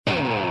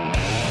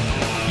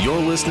You're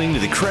listening to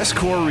the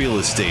Crestcore Real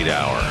Estate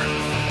Hour.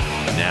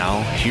 Now,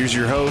 here's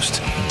your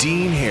host,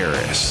 Dean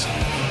Harris.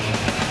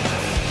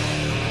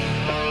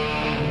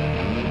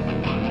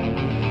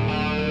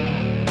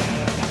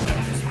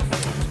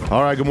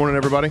 All right, good morning,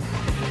 everybody.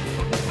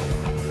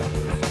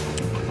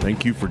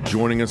 Thank you for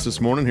joining us this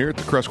morning here at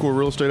the Crestcore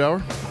Real Estate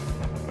Hour.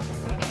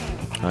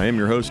 I am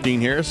your host, Dean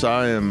Harris.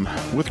 I am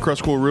with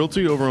Crestcore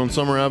Realty over on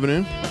Summer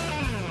Avenue.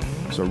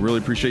 So I really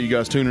appreciate you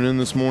guys tuning in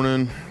this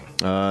morning.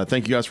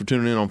 Thank you guys for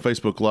tuning in on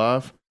Facebook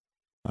Live.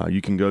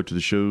 You can go to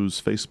the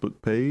show's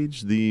Facebook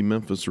page, the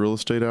Memphis Real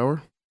Estate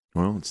Hour.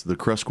 Well, it's the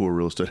Crestcore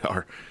Real Estate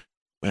Hour.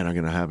 Man, I'm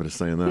going to have a habit of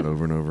saying that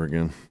over and over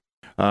again.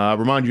 I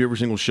remind you every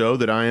single show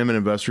that I am an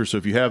investor. So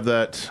if you have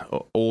that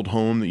old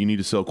home that you need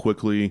to sell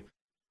quickly,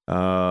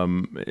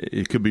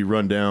 it could be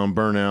run down,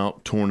 burnt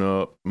out, torn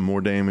up,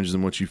 more damage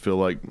than what you feel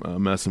like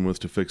messing with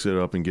to fix it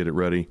up and get it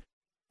ready.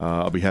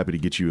 I'll be happy to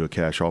get you a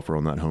cash offer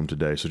on that home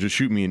today. So just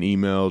shoot me an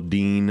email,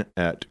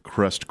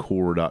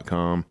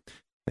 dean@crestcore.com,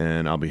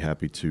 and I'll be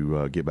happy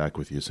to get back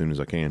with you as soon as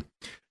I can.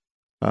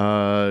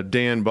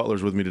 Dan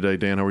Butler's with me today.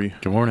 Dan, how are you?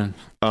 Good morning.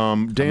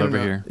 Dan, I'm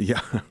over here.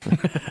 Yeah.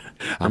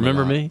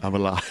 Remember me? I'm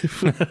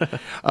alive.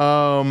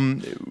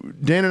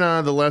 Dan and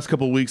I, the last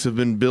couple of weeks, have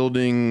been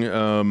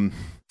building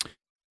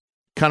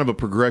kind of a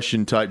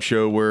progression type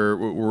show where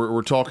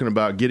we're talking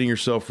about getting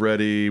yourself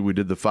ready. We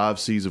did the 5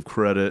 C's of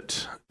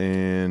credit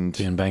and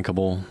Being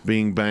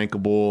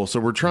bankable. So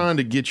we're trying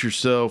to get you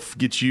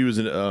as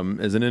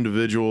an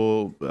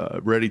individual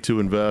ready to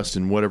invest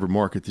in whatever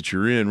market that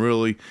you're in.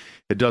 Really,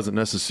 it doesn't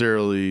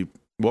necessarily,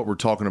 what we're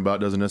talking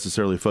about doesn't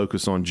necessarily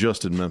focus on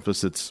just in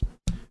Memphis. It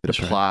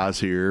applies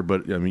here,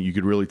 but I mean, you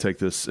could really take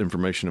this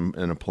information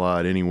and apply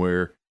it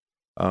anywhere.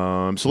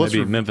 So let's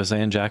Memphis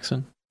and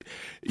Jackson.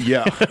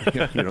 Yeah,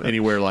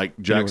 anywhere like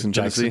Jackson,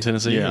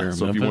 Tennessee. Yeah, or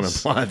so Memphis. if you want to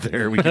apply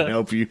there, we can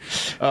help you.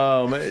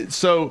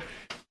 So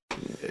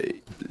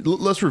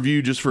let's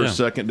review just for a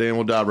second, Dan.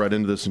 We'll dive right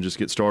into this and just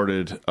get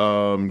started.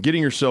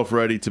 Getting yourself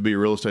ready to be a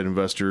real estate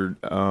investor.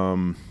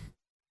 Kind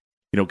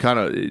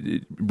of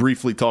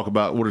briefly talk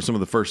about what are some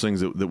of the first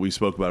things that we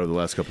spoke about over the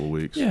last couple of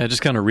weeks. Yeah,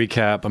 just kind of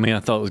recap. I mean, I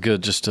thought it was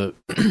good just to,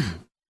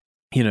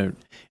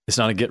 it's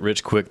not a get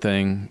rich quick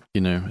thing.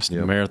 It's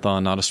a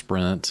marathon, not a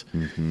sprint.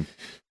 Mm-hmm.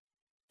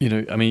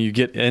 You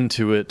get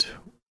into it,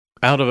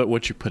 out of it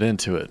what you put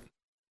into it.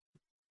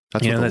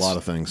 That's with a lot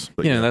of things.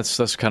 But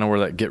that's kind of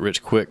where that get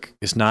rich quick.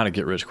 It's not a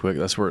get rich quick.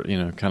 That's where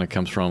it kind of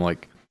comes from.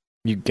 Like,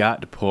 you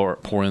got to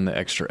pour in the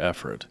extra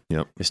effort.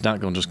 Yep. It's not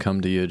going to just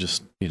come to you.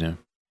 Just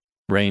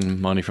rain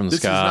money from the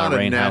sky. This is not a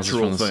rain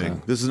natural houses from the thing.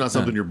 sun. This is not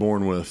something you're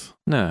born with.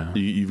 No,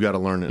 you've got to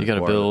learn it. You got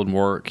to build and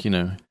work.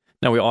 Now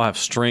we all have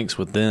strengths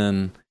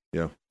within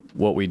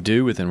what we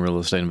do within real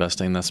estate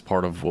investing. That's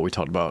part of what we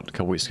talked about a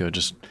couple weeks ago.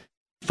 Just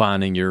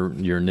finding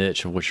your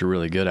niche of what you're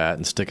really good at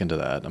and sticking to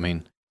that. I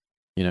mean,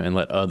 and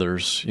let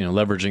others,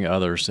 leveraging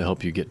others to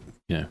help you get,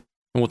 and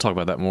we'll talk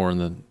about that more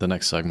in the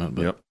next segment.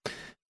 But,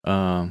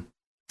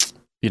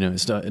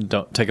 it's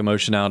don't take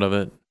emotion out of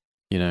it.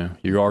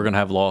 You are going to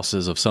have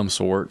losses of some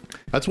sort.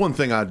 That's one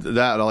thing I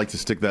like to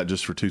stick that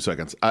just for 2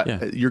 seconds.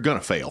 You're going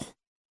to fail.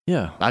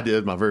 Yeah. I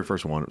did my very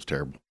first one. It was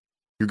terrible.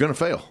 You're going to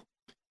fail.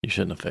 You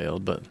shouldn't have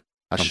failed, but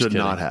I should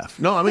not have.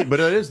 No, I mean, but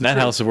it is that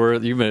house is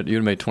worth. You'd have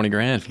made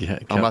 $20,000 if you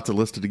had. I'm about to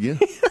list it again.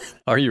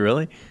 Are you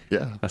really?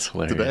 Yeah, that's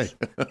hilarious.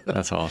 Today.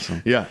 That's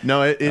awesome. Yeah,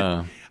 no,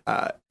 and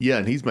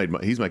he's making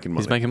money. He's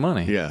making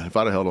money. Yeah, if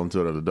I'd have held on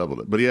to it, I'd have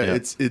doubled it. But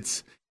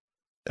it's.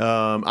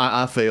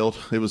 I failed.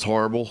 It was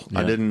horrible.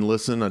 Yeah. I didn't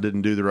listen. I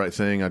didn't do the right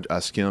thing. I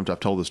skimped.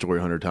 I've told the story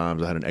 100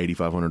 times. I had an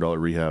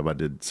 $8,500 rehab. I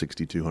did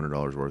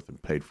 $6,200 worth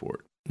and paid for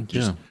it.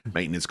 Just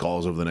maintenance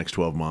calls over the next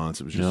 12 months.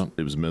 It was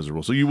it was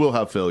miserable. So you will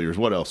have failures.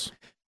 What else?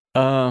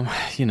 And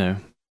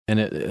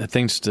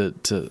things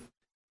that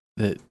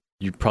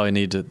you probably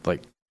need to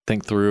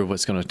think through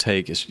what's going to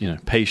take is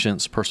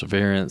patience,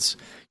 perseverance,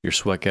 your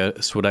sweat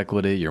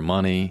equity, your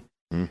money,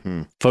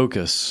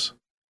 focus.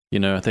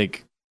 I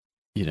think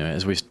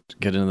as we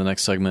get into the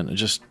next segment,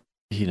 just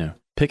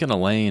picking a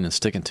lane and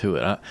sticking to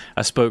it.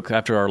 I spoke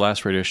after our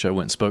last radio show.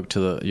 Went and spoke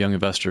to the young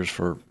investors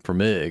for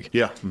MIG.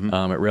 Yeah,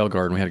 at Rail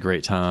Garden. We had a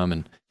great time,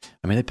 and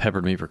they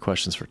peppered me for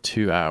questions for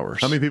 2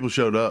 hours. How many people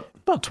showed up?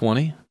 About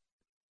 20.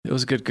 It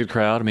was a good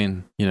crowd.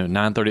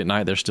 9:30 at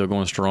night, they're still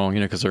going strong,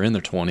 because they're in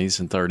their 20s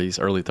and 30s,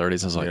 early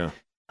 30s. I was like,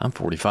 I'm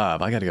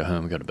 45. I got to go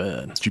home and go to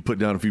bed. Did you put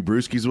down a few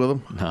brewskis with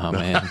them? No,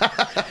 man.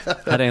 I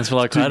had to answer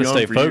I had to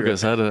stay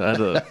focused. I had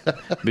to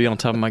be on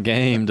top of my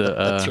game.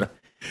 That's right.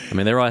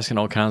 They were asking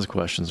all kinds of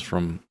questions,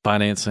 from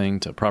financing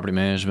to property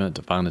management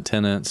to finding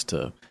tenants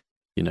to,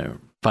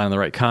 finding the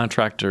right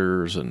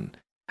contractors and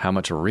how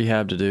much of a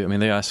rehab to do.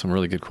 They asked some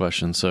really good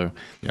questions. So,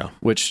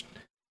 which...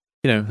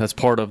 that's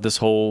part of this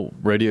whole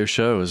radio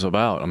show is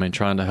about.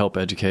 Trying to help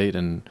educate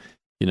and,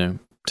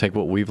 take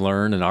what we've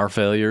learned and our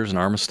failures and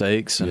our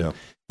mistakes. And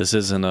this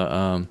isn't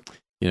a,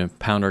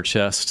 pound our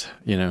chest,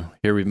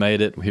 here we've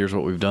made it. Here's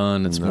what we've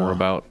done. It's more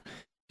about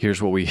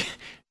here's what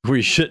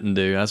we shouldn't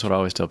do. That's what I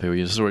always tell people.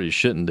 This is what you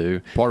shouldn't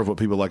do. Part of what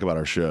people like about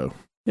our show.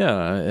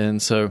 Yeah.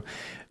 And so,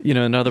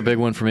 another big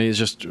one for me is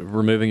just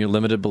removing your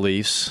limited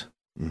beliefs.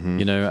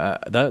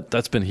 Mm-hmm.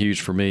 That's been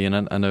huge for me.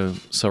 And I know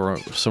some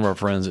of our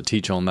friends that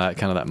teach on that,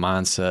 kind of that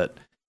mindset,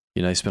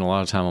 they spend a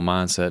lot of time on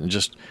mindset and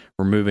just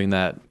removing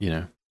that,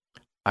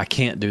 I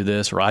can't do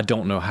this, or I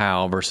don't know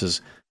how,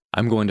 versus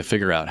I'm going to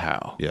figure out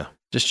how. Yeah.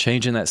 Just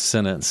changing that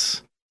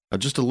sentence.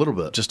 Just a little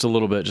bit. Just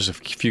a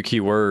few key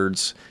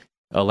words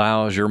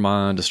allows your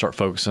mind to start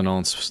focusing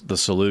on the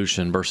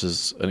solution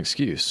versus an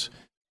excuse.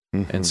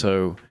 Mm-hmm. And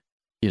so,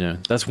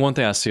 that's one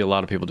thing I see a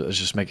lot of people do is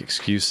just make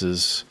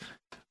excuses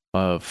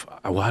of,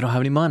 well, I don't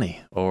have any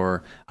money,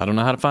 or I don't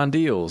know how to find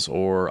deals,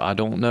 or I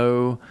don't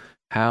know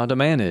how to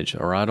manage,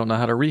 or I don't know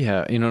how to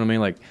rehab. You know what I mean?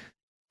 Like,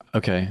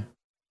 okay.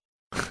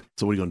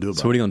 So what are you going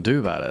to do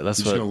about it? That's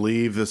You're just going to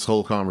leave this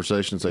whole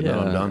conversation and say,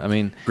 no, I'm done? I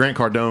mean, Grant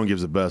Cardone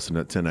gives it best in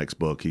that 10X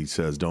book. He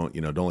says, don't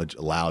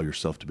allow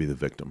yourself to be the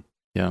victim.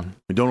 Yeah.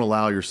 Don't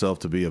allow yourself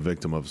to be a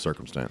victim of a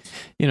circumstance.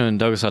 And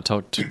Douglas, I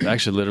talked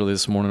actually literally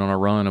this morning on our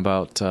run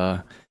about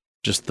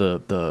just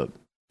the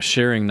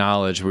sharing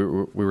knowledge. We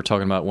were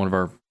talking about one of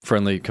our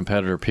friendly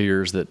competitor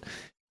peers that,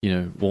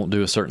 won't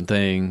do a certain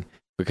thing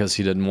because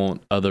he didn't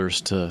want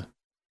others to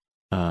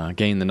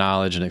gain the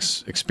knowledge and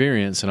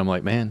experience. And I'm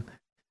like, man,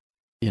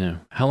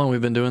 how long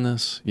we've been doing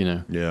this,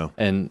 Yeah.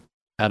 And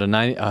out of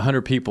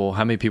 100 people,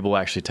 how many people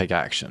actually take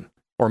action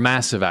or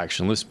massive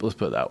action? Let's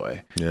put it that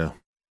way. Yeah.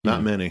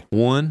 Not many.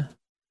 One.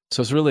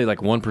 So it's really like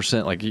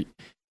 1%. Like,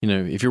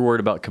 if you're worried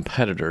about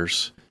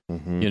competitors,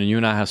 mm-hmm. you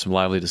and I have some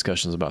lively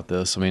discussions about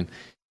this. I mean,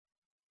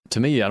 to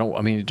me,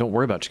 don't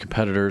worry about your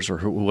competitors or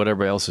what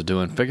everybody else is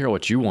doing. Figure out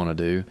what you want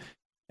to do.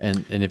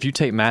 And if you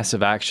take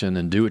massive action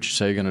and do what you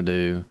say you're going to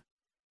do,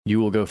 you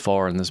will go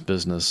far in this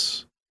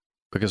business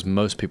because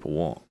most people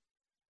won't.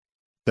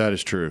 That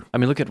is true. I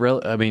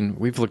mean,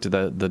 we've looked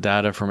at the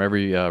data from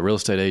every real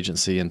estate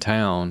agency in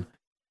town,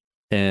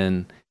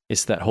 and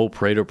it's that whole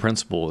Pareto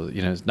principle.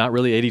 It's not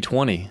really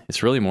 80-20.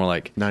 It's really more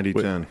like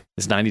 90-10.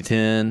 It's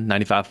 90-10,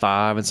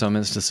 95-5 in some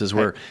instances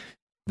where...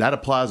 That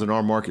applies in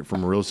our market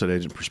from a real estate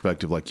agent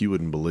perspective like you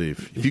wouldn't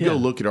believe. If you go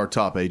look at our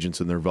top agents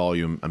and their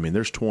volume, I mean,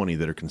 there's 20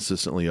 that are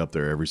consistently up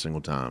there every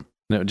single time.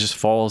 It just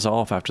falls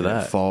off after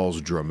that. It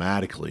falls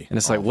dramatically. And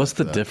it's like, what's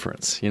the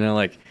difference?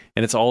 And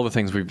it's all the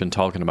things we've been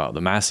talking about,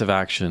 the massive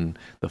action,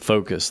 the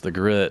focus, the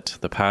grit,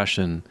 the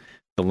passion,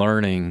 the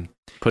learning,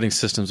 putting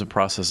systems and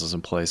processes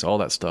in place, all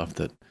that stuff.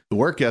 That the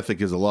work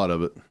ethic is a lot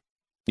of it,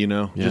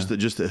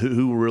 just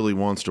who really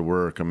wants to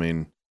work. I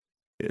mean,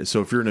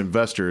 so if you're an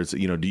investor, it's,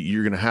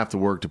 you're going to have to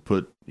work to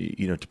put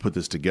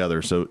this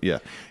together. So yeah,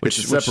 it's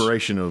a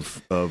separation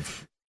of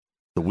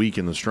the weak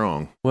and the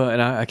strong. Well,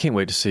 and I can't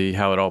wait to see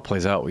how it all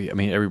plays out.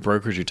 Every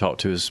brokerage you talk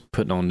to is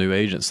putting on new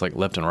agents like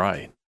left and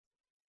right.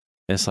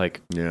 And it's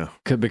like, yeah,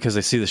 because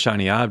they see the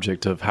shiny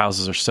object of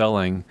houses are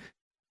selling,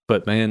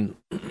 but man,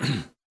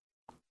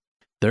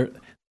 the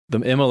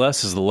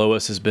MLS is the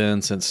lowest it's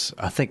been since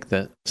I've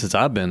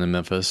been in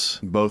Memphis.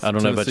 Both I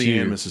don't Tennessee know about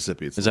you and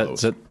Mississippi. It's is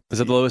that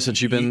the lowest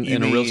since you've been a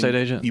real estate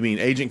agent? You mean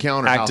agent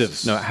count or active?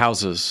 Houses? No,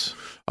 houses.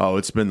 Oh,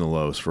 it's been the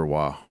lowest for a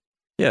while.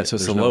 Yeah, so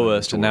it's the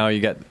lowest, and now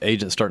you got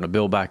agents starting to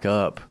build back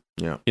up.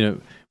 Yeah.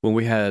 When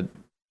we had,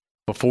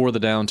 before the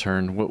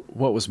downturn,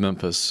 what was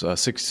Memphis?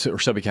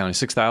 Shelby County,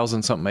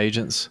 6,000 something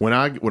agents? When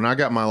I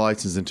got my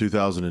license in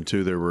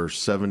 2002, there were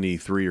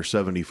 73 or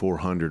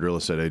 7,400 real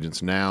estate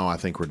agents. Now I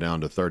think we're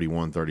down to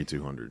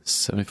 3,200.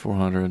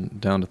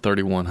 7,400 down to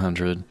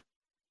 3,100,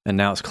 and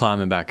now it's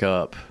climbing back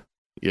up.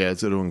 Yeah,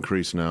 it'll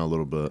increase now a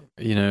little bit.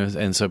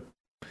 And so,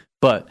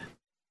 but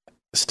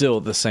still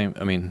the same.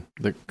 I mean,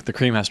 the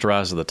cream has to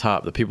rise to the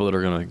top. The people that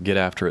are going to get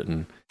after it,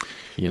 and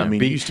you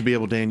used to be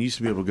able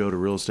to go to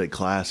real estate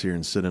class here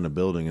and sit in a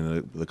building,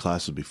 and the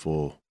class would be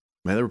full.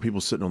 Man, there were people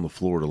sitting on the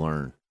floor to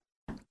learn.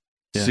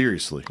 Yeah.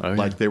 Seriously,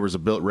 like there was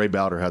Ray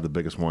Bowder had the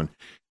biggest one.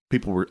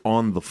 People were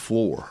on the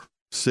floor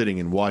sitting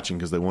and watching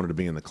because they wanted to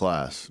be in the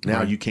class.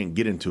 Now you can't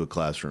get into a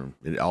classroom;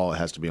 it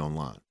has to be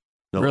online.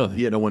 No, really?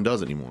 Yeah, no one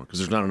does anymore because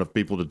there's not enough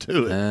people to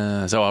do it.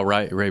 Is that why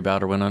Ray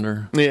Bowder went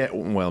under? Yeah,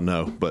 well,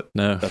 no,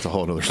 that's a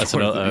whole other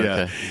story.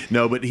 Okay.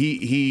 No, but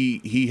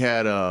he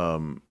had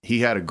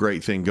a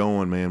great thing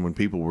going, man. When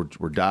people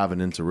were diving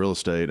into real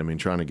estate, I mean,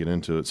 trying to get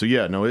into it. So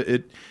yeah, no,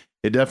 it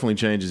definitely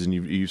changes, and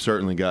you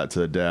certainly got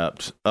to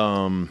adapt.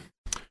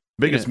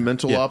 Biggest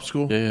mental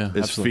obstacle is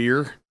absolutely.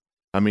 Fear.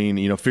 I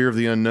mean, fear of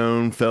the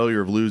unknown,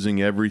 failure of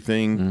losing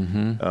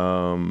everything,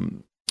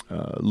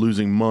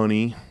 losing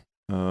money.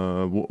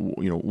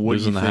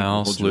 Losing the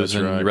house,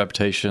 losing your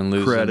reputation,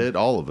 losing credit,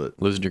 all of it,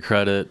 losing your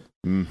credit.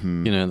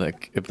 Mm-hmm.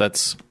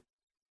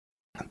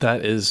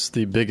 That is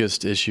the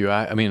biggest issue.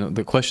 I mean,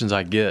 the questions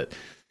I get,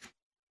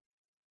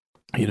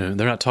 they're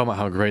not talking about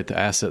how great the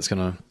asset's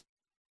going to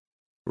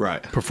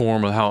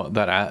perform, or how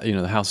that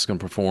the house is going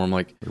to perform.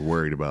 Like they're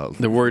worried about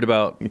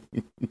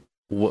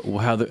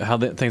how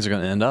the things are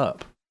going to end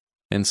up.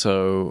 And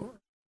so,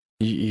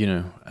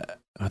 I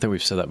think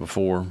we've said that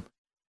before.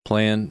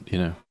 Plan,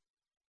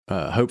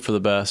 hope for the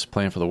best,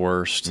 plan for the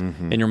worst.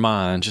 Mm-hmm. In your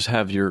mind, just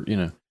have your,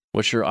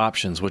 what's your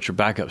options? What's your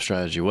backup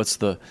strategy? What's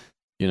the,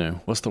 you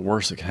know, what's the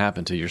worst that can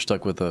happen to you? You're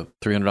stuck with a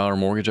 $300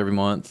 mortgage every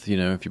month, you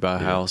know, if you buy a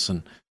house.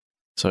 And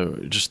so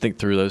just think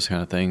through those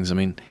kind of things. I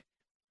mean,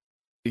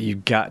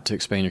 you've got to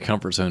expand your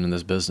comfort zone in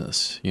this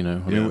business. You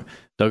know, I mean,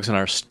 Douglas and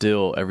I are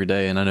still every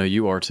day, and I know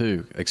you are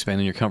too,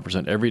 expanding your comfort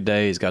zone. Every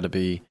day has got to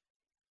be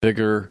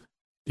bigger,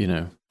 you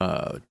know,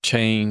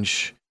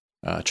 change,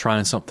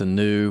 trying something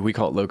new. We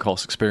call it low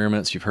cost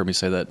experiments. You've heard me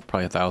say that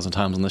probably 1,000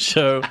 times on the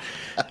show.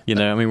 You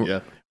know, I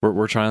mean,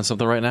 we're trying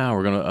something right now.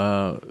 We're going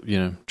to, you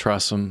know, try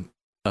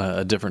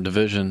a different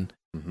division.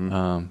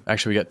 Mm-hmm.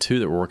 Actually, we got 2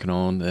 that we're working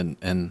on,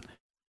 and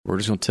we're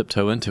just going to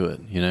tiptoe into it,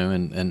 you know,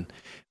 and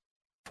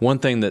one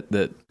thing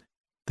that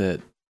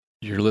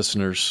your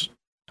listeners,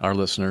 our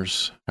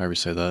listeners, however you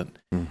say that,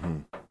 mm-hmm.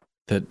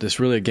 that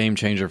it's really a game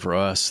changer for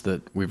us,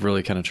 that we've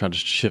really kind of tried to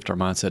shift our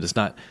mindset.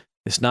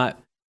 It's not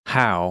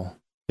how,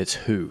 it's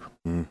who.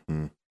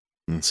 Mm-hmm.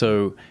 Mm-hmm.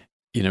 So,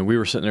 you know, we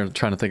were sitting there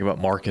trying to think about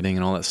marketing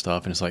and all that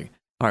stuff, and it's like,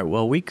 all right,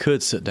 well, we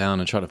could sit down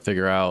and try to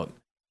figure out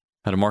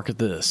how to market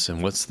this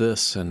and what's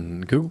this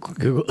and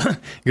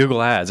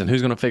Google ads and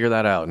who's going to figure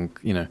that out, and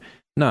you know,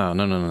 no.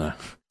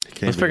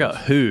 Let's figure out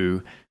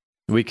who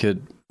we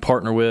could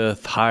partner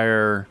with,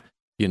 hire,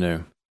 you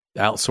know,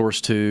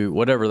 outsource to,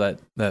 whatever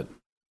that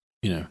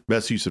you know,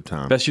 best use of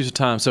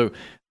time. So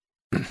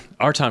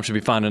our time should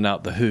be finding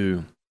out the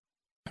who,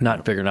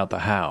 not figuring out the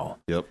how.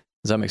 Yep.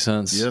 Does that make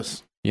sense?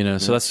 Yes. You know,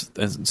 so that's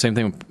the same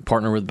thing with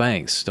partner with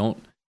banks. Don't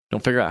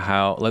figure out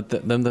how. Let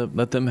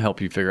them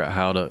help you figure out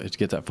how to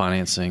get that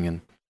financing.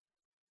 And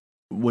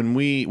when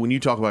you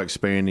talk about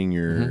expanding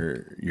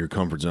your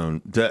comfort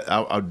zone,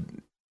 that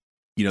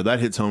you know, that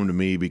hits home to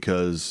me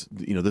because,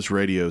 you know, this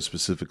radio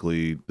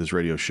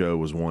show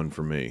was one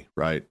for me,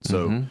 right?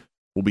 So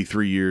we'll be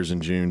 3 years in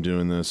June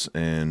doing this,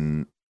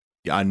 and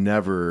I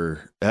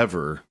never,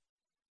 ever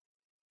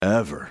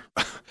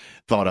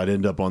thought I'd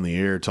end up on the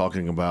air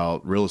talking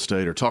about real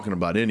estate or talking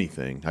about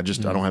anything. I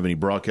don't have any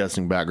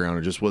broadcasting background.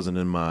 It just wasn't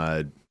in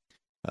my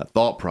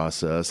thought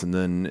process. And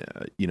then,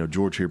 you know,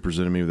 George here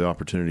presented me with the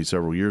opportunity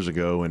several years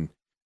ago, and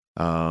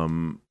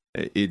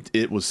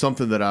it was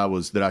something that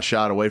I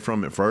shied away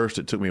from at first.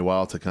 It took me a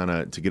while to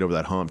get over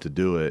that hump to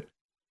do it.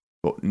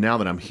 But now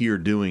that I'm here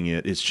doing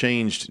it, it's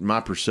changed my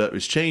perception.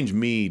 It's changed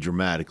me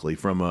dramatically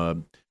from a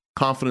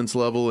confidence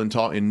level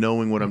in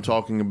knowing what I'm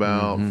talking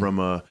about,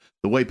 from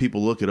the way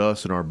people look at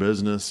us and our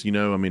business. You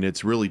know, I mean,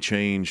 it's really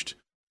changed.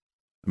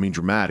 I mean,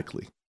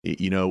 dramatically.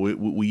 You know,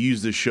 we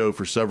use this show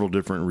for several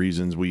different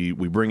reasons. We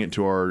bring it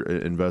to our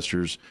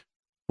investors.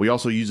 We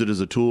also use it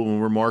as a tool when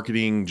we're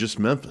marketing just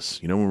Memphis,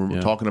 you know, when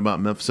we're talking about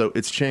Memphis. So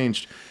it's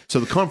changed. So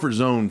the comfort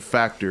zone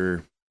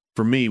factor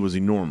for me was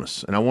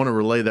enormous. And I want to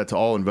relay that to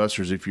all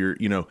investors. If you're,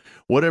 you know,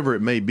 whatever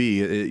it may be,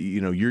 you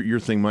know, your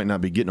thing might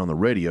not be getting on the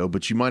radio,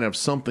 but you might have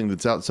something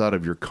that's outside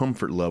of your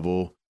comfort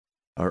level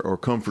or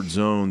comfort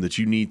zone that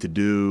you need to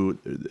do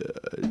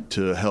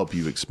to help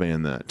you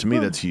expand that. To me,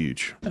 that's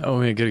huge. I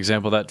mean, a good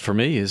example of that for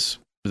me is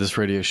this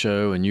radio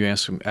show, and you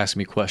ask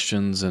me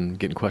questions and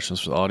getting questions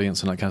from the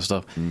audience and that kind of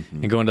stuff,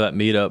 and going to that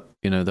meetup,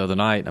 you know, the other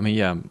night. I mean,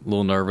 yeah, I'm a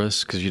little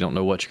nervous because you don't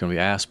know what you're going to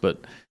be asked, but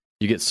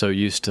you get so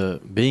used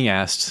to being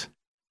asked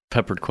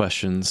peppered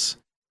questions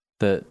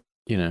that,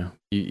 you know,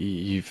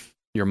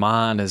 your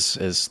mind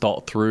has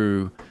thought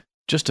through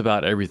just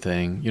about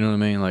everything. You know what I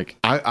mean? Like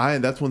I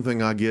that's one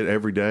thing I get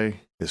every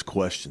day is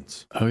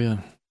questions. Oh yeah.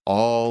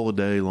 All the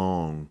day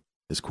long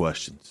is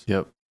questions.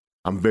 Yep.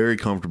 I'm very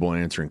comfortable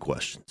answering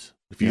questions.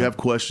 If you have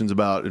questions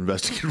about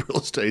investing in real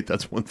estate,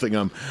 that's one thing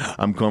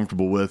I'm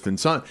comfortable with. And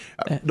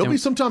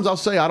sometimes I'll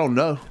say I don't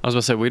know. I was going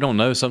to say we don't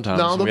know sometimes.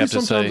 No,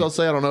 sometimes I'll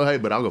say I don't know. Hey,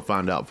 but I'll go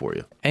find out for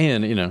you.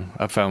 And you know,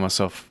 I found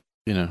myself,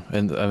 you know,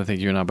 and I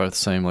think you and I are both the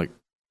same. Like,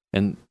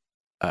 and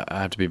I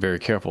have to be very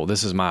careful.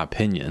 This is my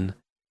opinion,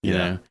 you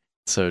know.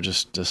 So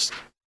just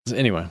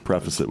anyway,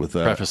 preface it with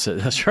that. Preface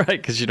it. That's right,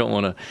 because you don't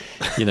want to,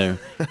 you know,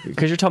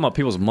 because you're talking about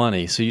people's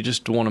money, so you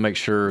just want to make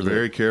sure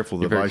very careful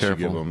the advice you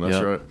give them.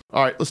 That's right.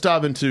 All right, let's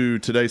dive into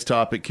today's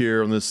topic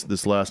here on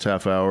this last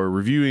half hour,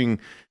 reviewing.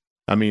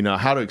 I mean,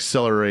 how to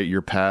accelerate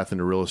your path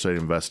into real estate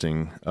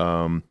investing.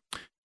 You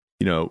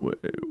know,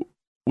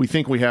 we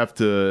think we have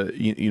to,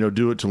 you know,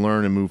 do it to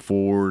learn and move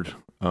forward.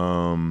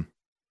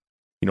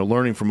 You know,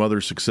 learning from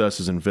other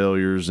successes and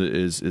failures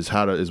is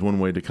one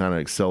way to kind of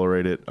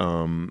accelerate it.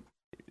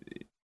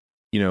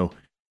 You know,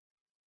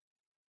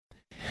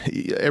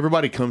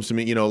 everybody comes to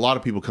me, you know, a lot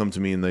of people come to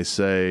me and they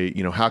say,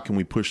 you know, how can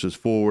we push this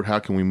forward? How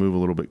can we move a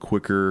little bit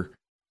quicker?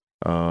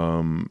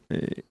 And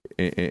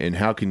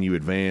how can you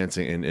advance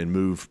and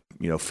move,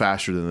 you know,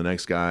 faster than the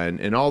next guy?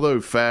 And although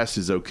fast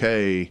is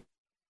okay,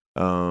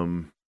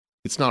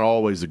 it's not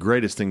always the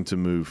greatest thing to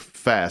move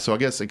fast. So I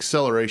guess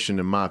acceleration,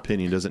 in my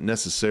opinion, doesn't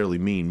necessarily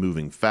mean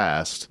moving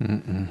fast.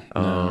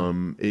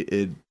 No.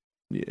 You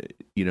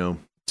know,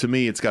 to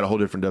me, it's got a whole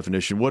different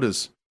definition.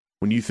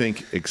 When you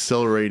think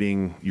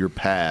accelerating your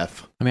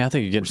path, I mean, I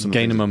think you're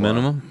gaining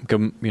momentum.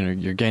 You know,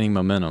 you're gaining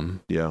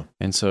momentum. Yeah.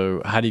 And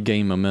so, how do you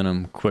gain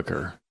momentum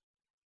quicker?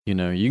 You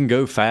know, you can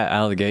go fat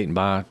out of the gate and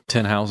buy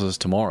 10 houses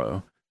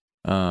tomorrow.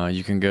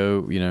 You can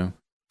go, you know,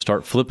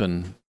 start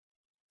flipping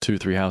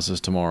 2-3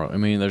 houses tomorrow. I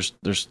mean, there's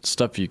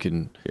stuff you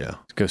can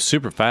go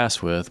super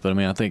fast with, but I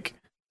mean, I think,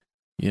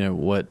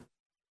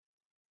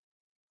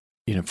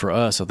 for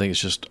us, I think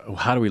it's just,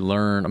 how do we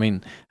learn? I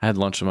mean, I had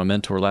lunch with my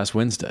mentor last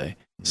Wednesday,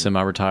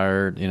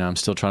 semi-retired. I'm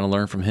still trying to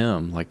learn from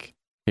him. Like,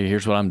 hey,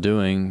 here's what I'm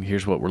doing.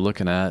 Here's what we're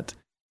looking at.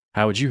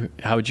 How would you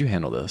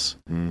handle this?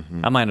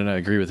 I might not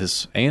agree with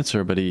his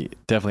answer, but he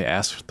definitely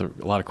asked a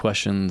lot of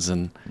questions,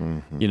 and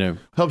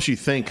helps you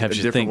think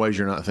different ways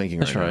you're not thinking.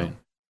 That's right.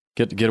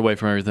 Get away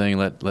from everything.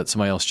 Let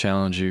somebody else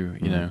challenge you.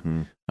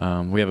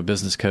 We have a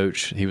business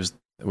coach. He was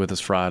with us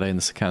Friday, and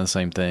it's kind of the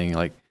same thing.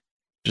 Like,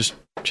 just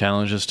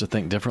challenge us to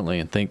think differently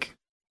and think.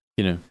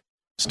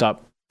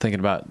 Stop thinking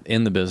about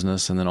in the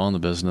business and then on the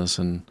business,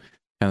 and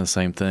kind of the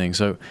same thing.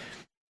 So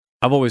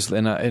I've always,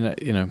 kind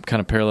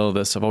of parallel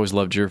this, I've always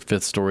loved your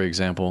fifth story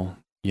example,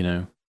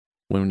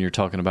 when you're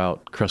talking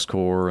about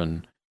CrestCore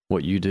and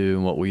what you do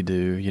and what we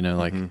do,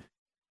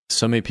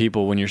 so many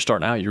people, when you're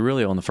starting out, you're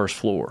really on the first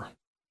floor.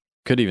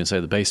 Could even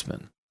say the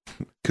basement.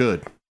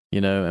 Could.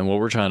 And what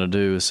we're trying to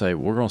do is say,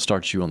 we're going to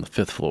start you on the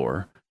fifth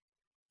floor,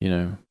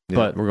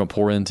 but we're going to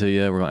pour into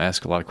you. We're going to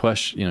ask a lot of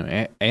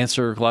questions,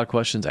 answer a lot of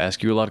questions,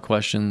 ask you a lot of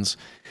questions.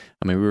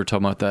 I mean, we were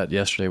talking about that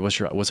yesterday.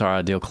 What's our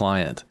ideal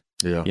client?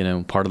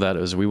 Yeah. Part of that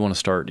is we want to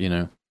start,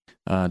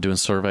 doing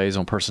surveys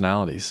on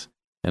personalities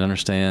and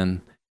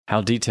understand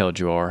how detailed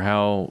you are,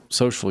 how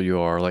social you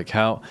are. Like,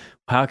 how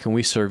can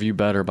we serve you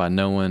better by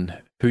knowing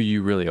who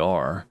you really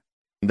are?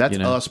 That's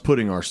us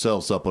putting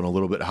ourselves up on a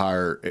little bit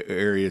higher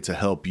area to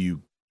help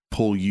you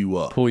pull you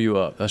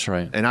up. That's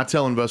right. And I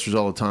tell investors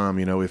all the time,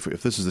 if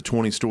this is a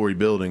 20-story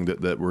building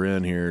that we're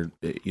in here,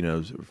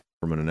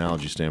 from an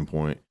analogy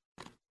standpoint,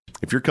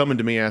 if you're coming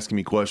to me asking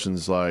me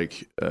questions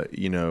like,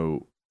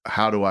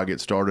 how do I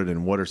get started,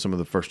 and what are some of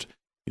the first,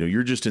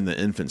 you're just in the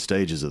infant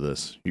stages of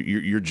this.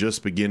 You're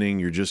just beginning.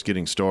 You're just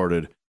getting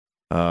started.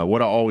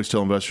 What I always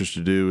tell investors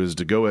to do is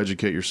to go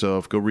educate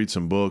yourself, go read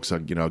some books.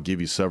 I'll give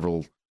you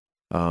several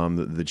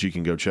that you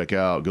can go check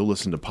out. Go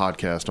listen to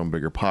podcasts on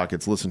Bigger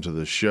Pockets. Listen to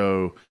this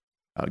show.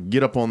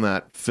 Get up on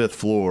that fifth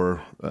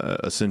floor,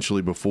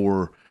 essentially,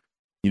 before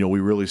we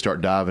really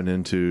start diving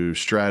into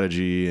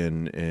strategy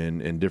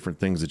and different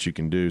things that you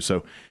can do.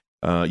 So.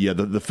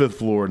 The fifth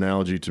floor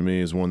analogy to me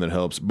is one that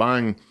helps.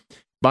 Buying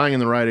in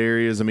the right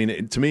areas. I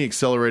mean, to me,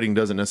 accelerating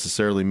doesn't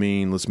necessarily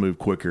mean let's move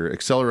quicker.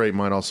 Accelerate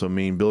might also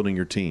mean building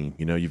your team.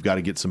 You've got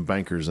to get some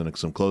bankers and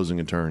some closing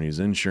attorneys,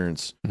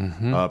 insurance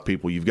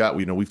people. You've got,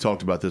 we've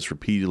talked about this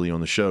repeatedly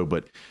on the show,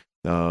 but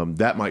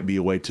that might be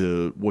a way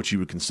to what you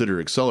would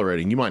consider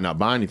accelerating. You might not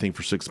buy anything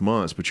for 6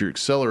 months, but you're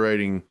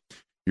accelerating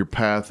your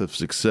path of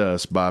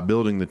success by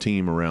building the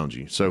team around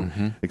you. So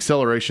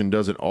acceleration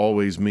doesn't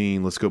always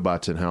mean let's go buy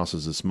 10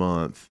 houses this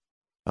month.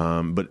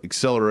 But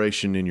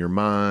acceleration in your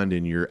mind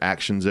and your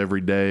actions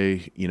every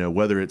day,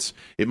 whether it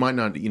might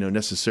not,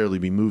 necessarily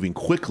be moving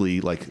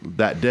quickly like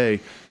that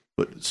day,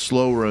 but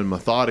slower and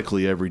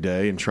methodically every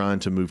day and trying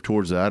to move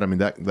towards that. I mean,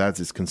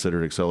 that's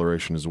considered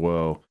acceleration as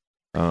well.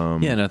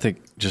 And I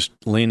think just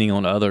leaning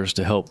on others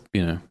to help,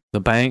 the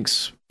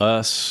banks,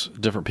 us,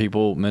 different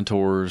people,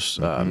 mentors,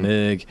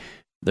 MIG,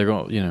 they're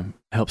going to,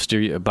 help steer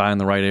you, buying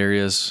the right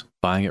areas,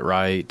 buying it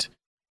right,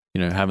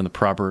 having the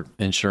proper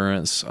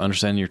insurance,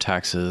 understanding your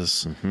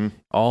taxes,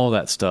 all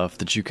that stuff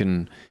that you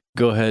can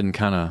go ahead and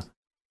kind of,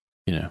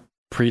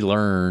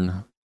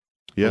 pre-learn,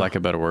 like a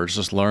better word,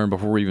 just learn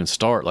before we even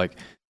start. Like,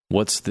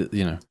 what's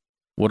the,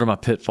 what are my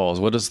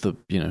pitfalls? What is the,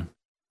 and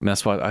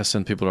that's why I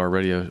send people to our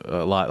radio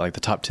a lot, like the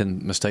top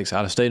 10 mistakes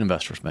out-of-state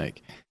investors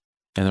make.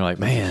 And they're like,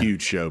 man.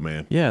 Huge show,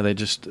 man. Yeah, they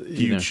just,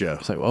 huge show.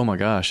 It's like, oh my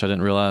gosh, I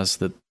didn't realize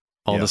that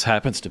all this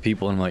happens to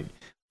people. And I'm like,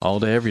 all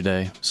day, every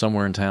day,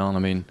 somewhere in town. I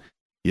mean,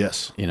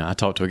 yes. I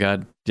talked to a guy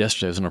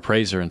yesterday, as an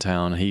appraiser in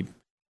town, and he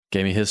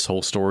gave me his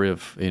whole story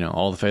of,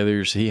 all the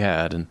failures he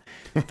had. And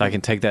if I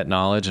can take that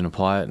knowledge and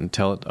apply it and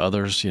tell it to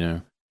others,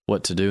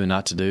 what to do and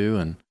not to do.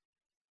 And,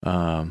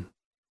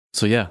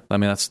 so yeah, I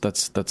mean,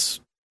 that's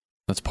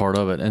part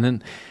of it. And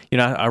then,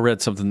 I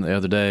read something the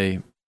other day,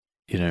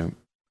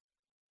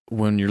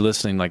 when you're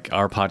listening, like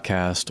our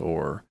podcast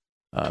or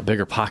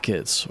Bigger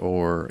Pockets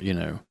or,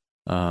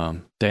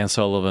 Dan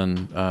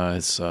Sullivan,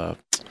 his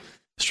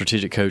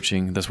strategic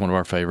coaching, that's one of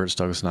our favorites.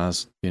 Douglas and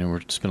I,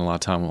 we're spending a lot of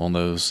time on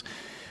those,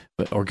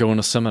 or going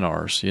to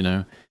seminars,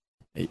 to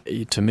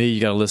me, you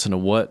got to listen to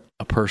what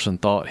a person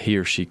thought he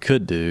or she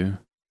could do.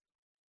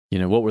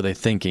 What were they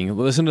thinking?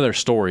 Listen to their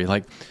story.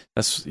 Like,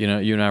 that's, you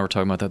and I were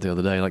talking about that the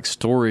other day. Like,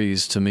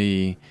 stories to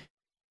me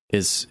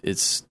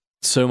it's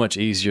so much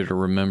easier to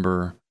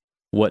remember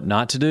what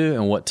not to do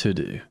and what to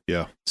do.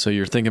 Yeah. So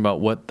you're thinking about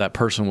what that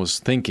person was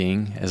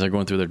thinking as they're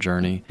going through their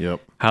journey.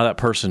 Yep. How that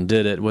person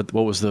did it. What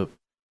was the,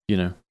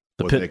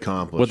 what they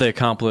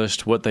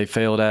accomplished, what they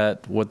failed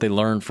at, what they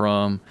learned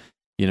from,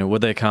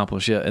 what they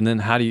accomplished. Yeah. And then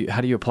how do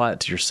you apply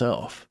it to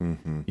yourself?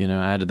 I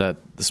added that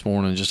this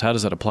morning. Just how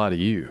does that apply to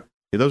you?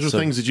 Yeah, those are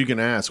things that you can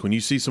ask when you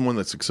see someone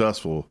that's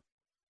successful,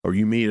 or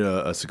you meet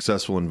a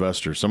successful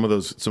investor. Some of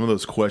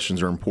those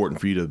questions are important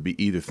for you to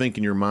be either think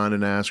in your mind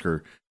and ask,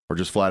 or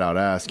just flat out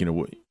ask.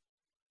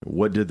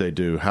 What did they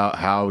do?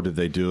 How did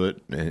they do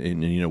it?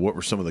 And you know, what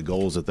were some of the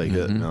goals that they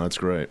hit? No, that's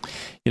great.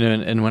 You know,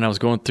 and when I was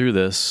going through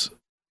this,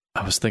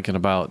 I was thinking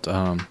about,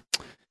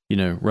 you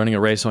know, running a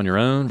race on your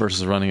own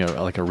versus running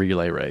a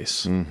relay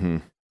race. Mm-hmm.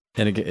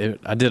 And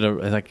I did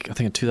I think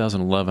in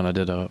 2011, I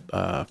did a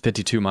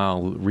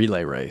 52-mile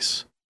relay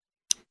race.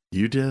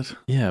 You did?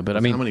 Yeah, but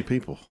I mean, how many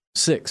people?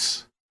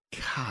 6.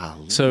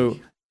 Golly. So,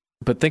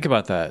 but think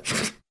about that.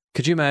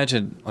 Could you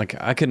imagine? Like,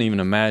 I couldn't even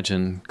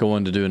imagine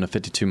going to doing a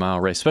 52-mile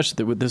race,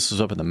 especially this was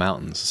up in the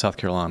mountains, South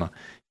Carolina.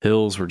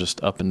 Hills were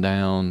just up and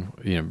down,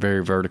 you know,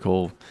 very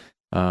vertical.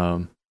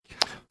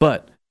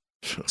 But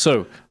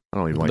so I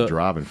don't even like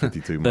driving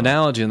 52 miles. The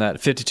analogy in that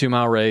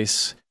 52-mile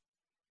race,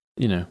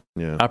 you know,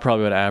 I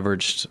probably would have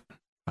averaged,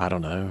 I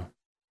don't know,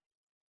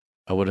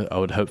 I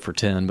would hope for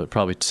 10, but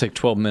probably take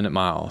 12-minute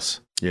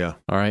miles. Yeah.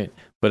 All right.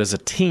 But as a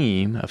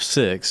team of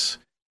 6,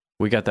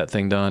 we got that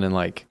thing done in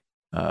like,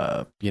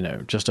 you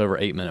know, just over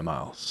 8-minute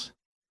miles.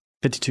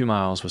 52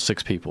 miles with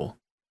 6 people.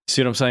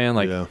 See what I'm saying?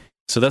 Like,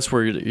 so that's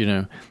where, you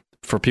know,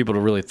 for people to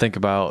really think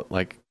about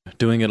like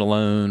doing it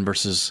alone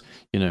versus,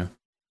 you know,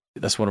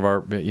 that's one of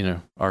our, you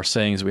know, our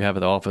sayings we have at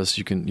the office.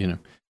 You can, you know,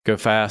 go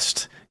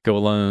fast, go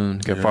alone,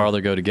 go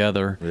farther, go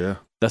together. Yeah.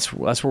 That's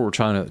what we're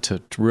trying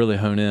to really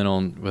hone in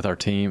on with our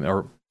team,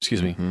 or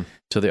excuse me,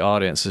 to the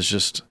audience, is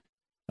just,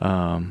 you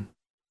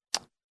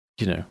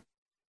know,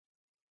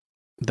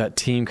 that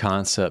team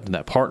concept and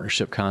that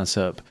partnership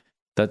concept.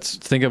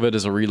 Think of it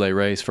as a relay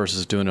race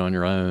versus doing it on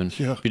your own.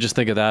 Yeah. If you just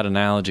think of that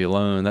analogy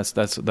alone,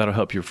 that'll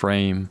help you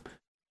frame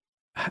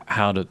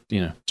how to,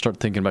 you know, start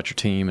thinking about your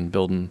team and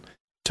building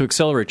to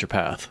accelerate your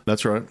path.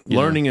 That's right.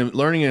 Learning and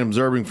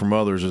observing from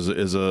others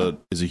is a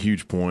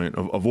huge point.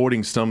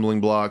 Avoiding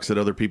stumbling blocks that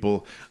other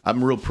people.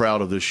 I'm real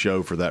proud of this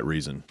show for that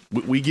reason.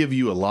 We give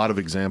you a lot of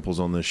examples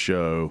on this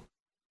show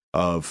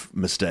of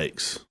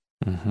mistakes.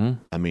 Mm-hmm.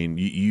 I mean,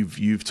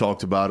 you've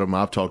talked about them.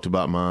 I've talked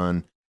about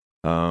mine.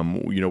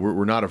 You know,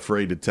 we're not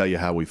afraid to tell you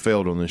how we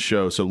failed on this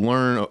show. So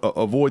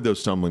avoid those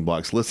stumbling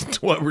blocks. Listen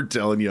to what we're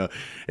telling you,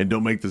 and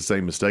don't make the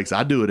same mistakes.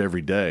 I do it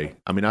every day.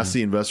 I mean, I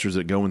see investors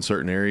that go in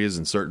certain areas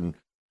and certain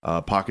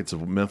pockets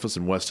of Memphis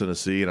and West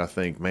Tennessee, and I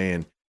think,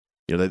 man,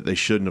 you know, they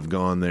shouldn't have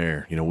gone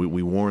there. You know,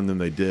 we warned them,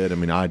 they did. I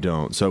mean, I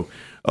don't. So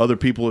other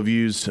people have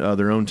used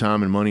their own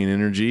time and money and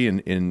energy,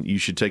 and you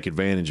should take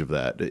advantage of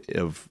that,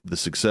 of the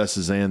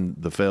successes and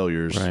the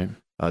failures, right.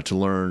 To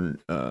learn,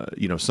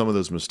 you know, some of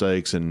those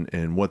mistakes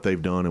and what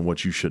they've done and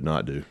what you should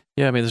not do.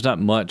 Yeah, I mean, there's not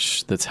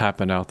much that's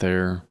happened out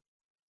there.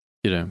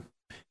 You know,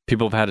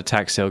 people have had a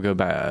tax sale go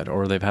bad,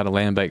 or they've had a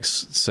land bank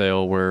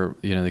sale where,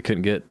 you know, they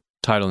couldn't get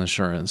title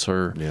insurance,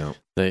 or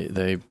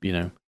they you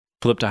know,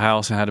 flipped a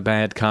house and had a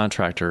bad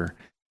contractor.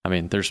 I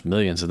mean, there's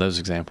millions of those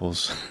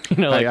examples. You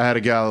know, like, I had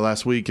a guy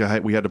last week.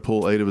 We had to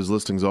pull 8 of his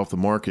listings off the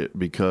market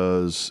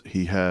because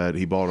he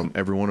bought them,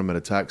 every one of them, at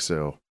a tax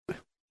sale,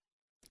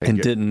 and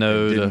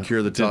didn't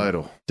cure the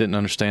title. Didn't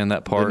understand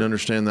that part. Didn't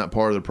understand that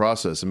part of the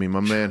process. I mean,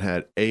 my man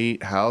had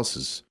 8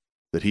 houses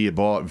that he had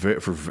bought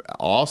for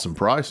awesome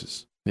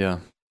prices. Yeah,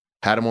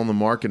 had them on the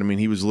market. I mean,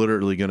 he was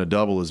literally going to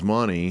double his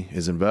money,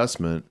 his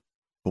investment,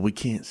 but we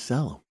can't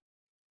sell them.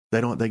 They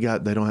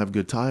don't have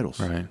good titles.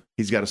 Right.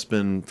 He's got to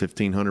spend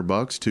 $1,500,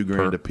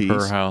 $2,000 a piece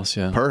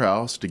per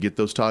house to get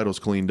those titles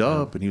cleaned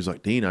up. Yeah. And he was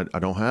like, Dean, I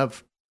don't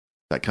have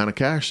that kind of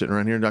cash sitting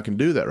around here, and I can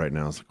do that right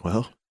now. I was like,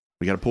 well,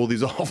 we got to pull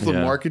these off the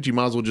market. You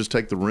might as well just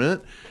take the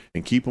rent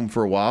and keep them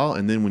for a while,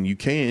 and then when you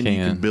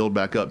can build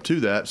back up to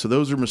that. So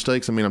those are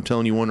mistakes. I mean, I'm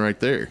telling you one right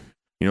there.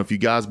 You know, if you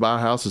guys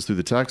buy houses through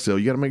the tax sale,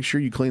 you got to make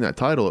sure you clean that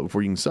title up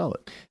before you can sell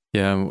it.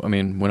 Yeah, I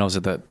mean, when I was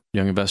at that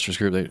Young Investors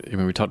Group,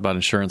 we talked about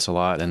insurance a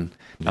lot, and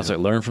I was like,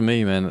 learn from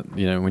me, man.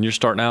 You know, when you're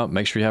starting out,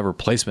 make sure you have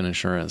replacement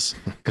insurance,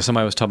 because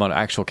somebody was talking about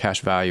actual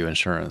cash value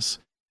insurance,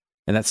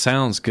 and that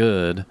sounds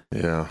good.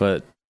 Yeah,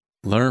 but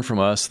learn from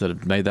us that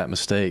have made that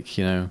mistake.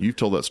 You know, you've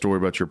told that story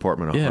about your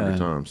apartment 100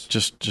 times.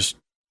 Just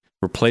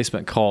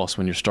replacement costs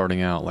when you're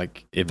starting out.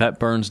 Like, if that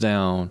burns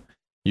down,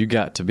 you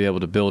got to be able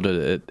to build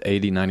it at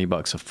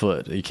 $80-$90 a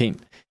foot. You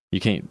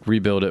can't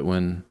rebuild it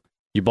when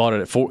you bought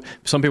it at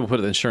some people put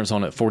the insurance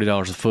on at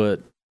 $40 a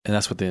foot, and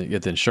that's what they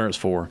get the insurance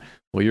for.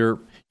 Well, you're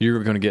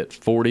going to get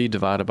 40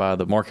 divided by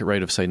the market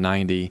rate of, say,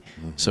 90.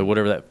 Mm-hmm. So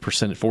whatever that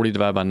percentage, 40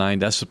 divided by 90,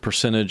 that's the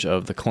percentage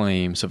of the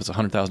claim. So if it's a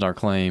 $100,000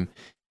 claim,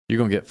 you're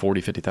going to get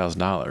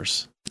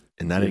 $50,000.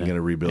 And that ain't going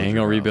to rebuild. Ain't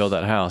going to rebuild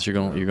that house. You're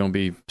going to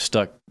be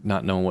stuck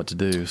not knowing what to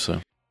do. So,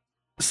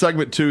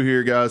 segment 2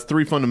 here, guys.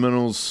 3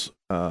 fundamentals.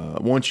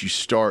 Once you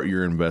start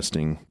your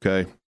investing,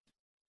 okay,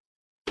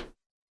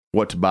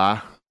 what to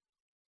buy.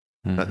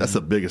 Mm-hmm. That's the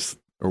biggest,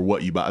 or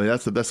what you buy. I mean,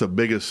 that's the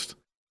biggest.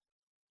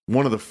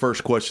 One of the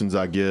first questions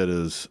I get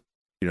is,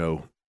 you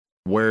know,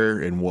 where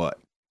and what.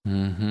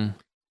 Mm-hmm.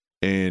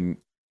 And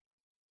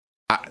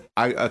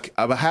I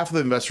half of the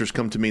investors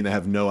come to me and they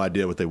have no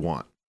idea what they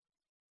want.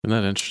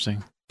 Isn't that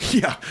interesting?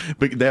 Yeah,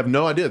 but they have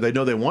no idea. They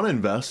know they want to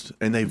invest,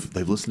 and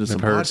they've listened to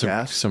some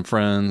podcasts, some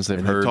friends,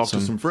 they've talked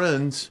to some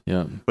friends.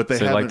 Yeah, but they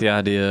like the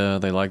idea,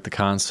 they like the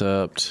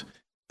concept,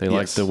 they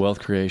like the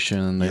wealth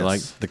creation, they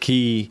like the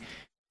key.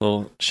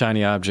 little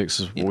shiny objects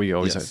is what we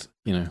always Yes.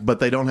 have, But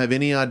they don't have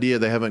any idea.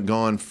 They haven't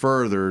gone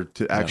further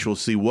to actually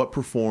see what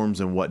performs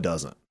and what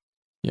doesn't.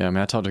 Yeah, I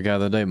mean, I talked to a guy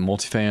the other day,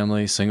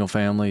 multifamily, single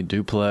family,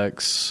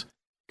 duplex,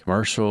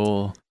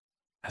 commercial.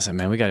 I said,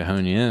 man, we got to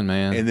hone you in,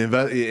 man. And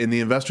the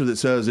investor that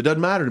says, it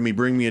doesn't matter to me,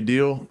 bring me a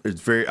deal,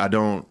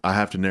 I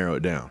have to narrow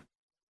it down.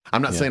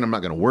 I'm not saying I'm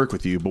not going to work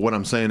with you, but what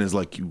I'm saying is,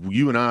 like,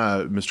 you and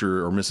I,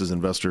 Mr. or Mrs.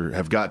 Investor,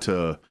 we've got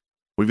to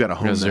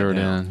hone that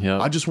down.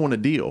 Yep. I just want a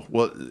deal.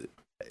 Well,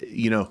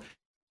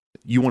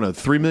 you want a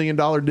 $3 million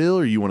deal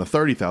or you want a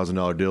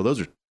 $30,000 deal?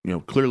 Those are,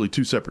 clearly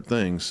two separate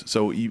things.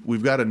 So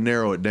we've got to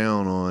narrow it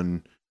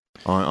down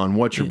on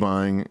what you're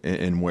buying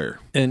and where.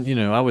 And,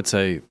 I would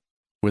say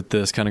with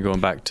this, kind of going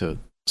back to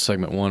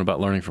segment 1 about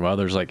learning from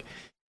others, like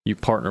you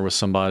partner with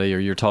somebody or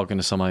you're talking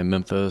to somebody in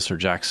Memphis or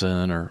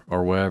Jackson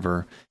or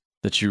wherever,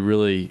 that you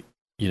really,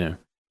 you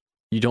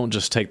don't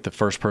just take the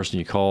first person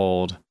you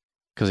called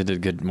because they did a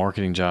good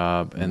marketing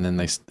job, and then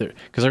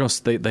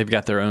they've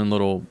got their own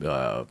little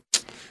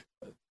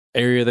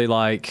area they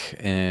like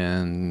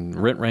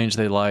and rent range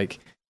they like.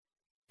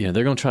 They're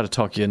going to try to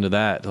talk you into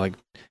that. Like,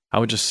 I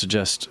would just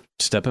suggest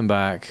stepping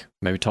back,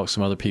 maybe talk to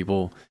some other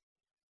people,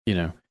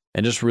 and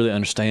just really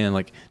understand,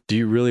 like, do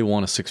you really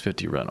want a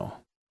 650 rental?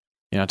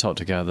 I talked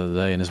to a guy the other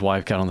day, and his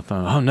wife got on the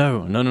phone. Oh,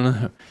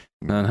 no.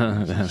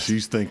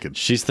 She's thinking.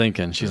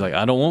 She's like,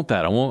 I don't want that.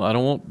 I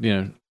don't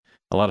want,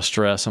 a lot of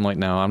stress. I'm like,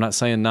 no, I'm not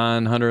saying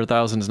 900,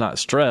 1,000 is not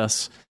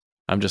stress.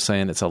 I'm just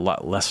saying it's a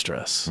lot less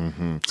stress.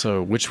 Mm-hmm.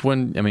 So which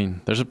one,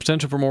 there's a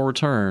potential for more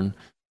return,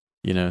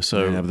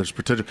 so. Yeah, but there's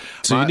potential.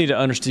 So you need to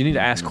understand, you need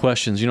to ask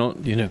questions. You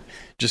don't,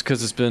 just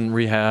because it's been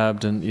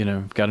rehabbed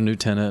and, got a new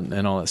tenant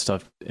and all that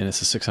stuff, and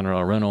it's a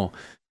 $600 rental,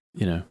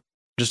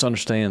 just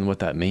understand what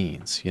that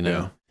means,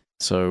 Yeah.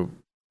 So,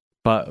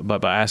 but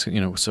by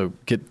asking, so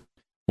get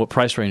what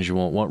price range you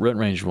want, what rent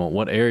range you want,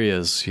 what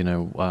areas,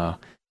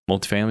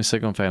 multifamily,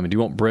 single family. Do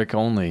you want brick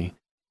only?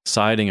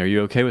 Siding? Are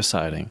you okay with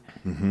siding?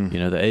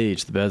 Mm-hmm. The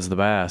age, the beds, the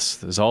baths.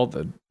 There's all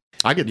the.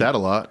 I get that a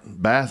lot.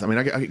 Bath.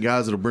 I get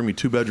guys that'll bring me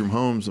 2-bedroom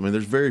homes.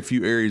 There's very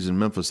few areas in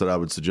Memphis that I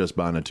would suggest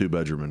buying a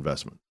 2-bedroom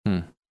investment.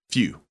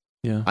 Few.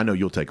 Yeah. I know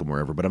you'll take them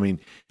wherever, but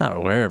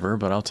not wherever,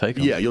 but I'll take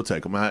them. Yeah, you'll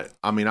take them.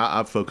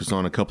 I've focused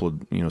on a couple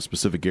of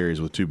specific areas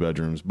with 2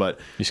 bedrooms,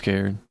 but you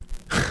scared?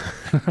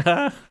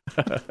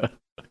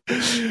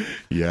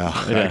 Yeah,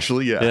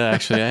 actually I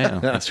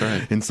am. That's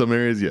right. In some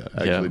areas,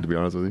 to be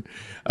honest with you.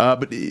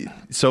 But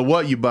so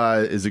what you buy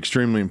is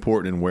extremely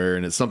important in where,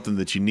 and it's something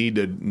that you need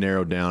to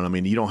narrow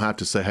down. You don't have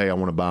to say, hey, I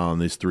want to buy on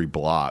these 3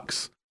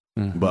 blocks,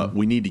 but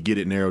we need to get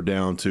it narrowed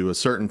down to a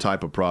certain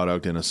type of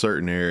product in a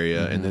certain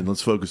area, and then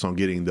let's focus on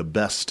getting the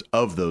best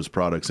of those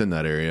products in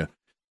that area.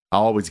 I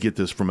always get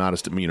this from out of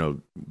state.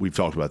 We've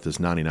talked about this.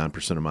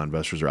 99% of my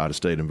investors are out of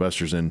state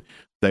investors, and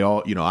they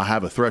all, I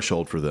have a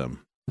threshold for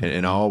them.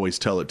 And I always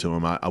tell it to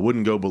them. I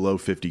wouldn't go below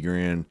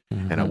 $50,000,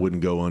 and I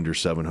wouldn't go under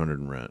 $700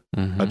 in rent.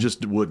 I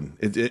just wouldn't.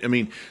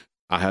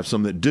 I have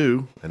some that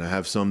do, and I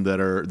have some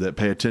that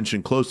pay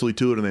attention closely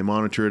to it, and they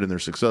monitor it, and they're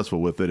successful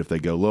with it if they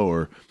go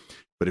lower.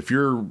 But if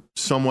you're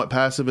somewhat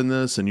passive in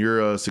this, and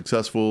you're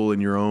successful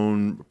in your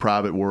own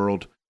private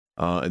world,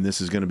 and this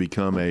is going to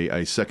become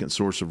a second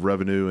source of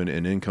revenue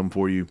and income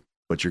for you,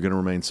 but you're going to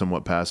remain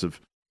somewhat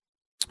passive,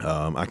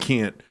 I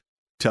can't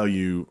tell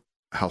you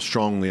how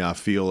strongly I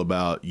feel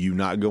about you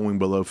not going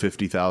below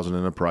 50,000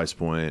 in a price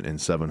point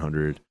and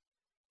 700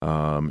 in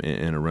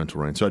a rental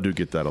range. So I do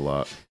get that a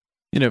lot.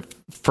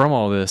 From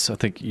all this, I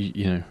think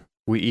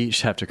we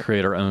each have to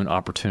create our own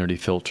opportunity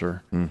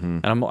filter,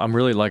 and I'm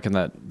really liking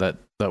that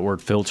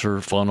word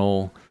filter,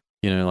 funnel.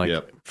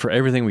 For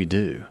everything we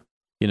do.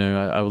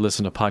 I would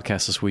listen to a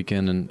podcast this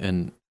weekend,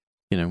 and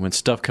when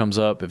stuff comes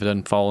up, if it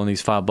doesn't fall in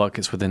these 5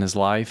 buckets within his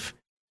life,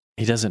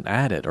 he doesn't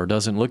add it or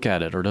doesn't look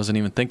at it or doesn't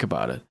even think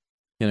about it.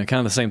 Kind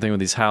of the same thing with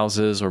these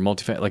houses or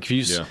multifamily. Like if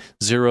you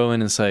zero in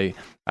and say,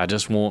 I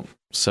just want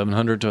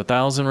 700 to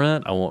 1,000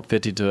 rent, I want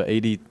 50 to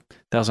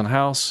 80,000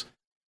 house,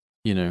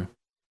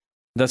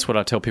 that's what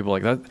I tell people.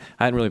 Like that,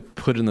 I hadn't really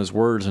put in those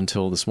words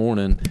until this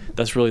morning.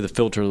 That's really the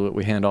filter that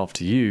we hand off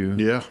to you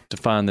to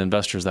find the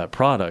investors that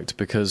product,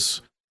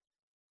 because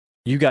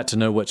you got to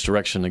know which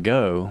direction to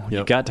go. Yep.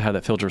 You got to have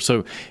that filter.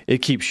 So it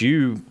keeps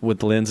you with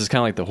the lens. It's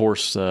kind of like the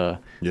horse,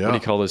 what do you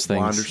call those things?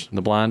 Blinders.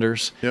 The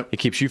blinders. Yep. It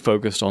keeps you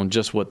focused on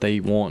just what they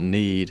want and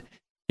need,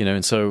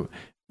 and so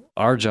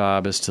our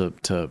job is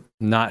to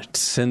not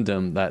send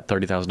them that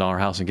 $30,000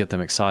 house and get them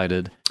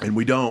excited. And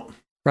we don't.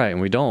 Right, and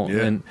we don't.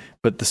 Yeah.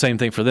 But the same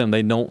thing for them.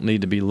 They don't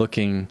need to be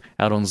looking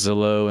out on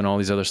Zillow and all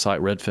these other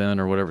sites, Redfin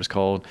or whatever it's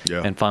called,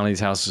 and finding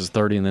these houses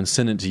 30 and then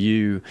send it to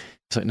you.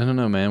 It's like,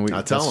 no, man.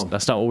 I tell them.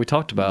 That's not what we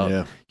talked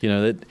about.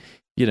 Yeah.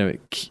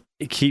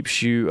 It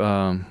keeps you,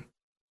 to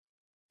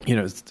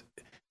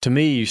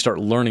me, you start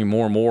learning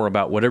more and more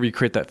about whatever you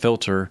create that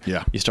filter.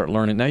 Yeah. You start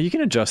learning. Now, you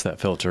can adjust that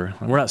filter.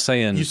 We're not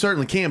saying... You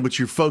certainly can, but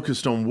you're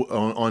focused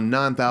on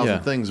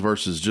 9,000 things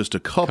versus just a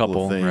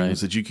couple of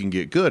things that you can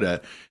get good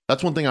at.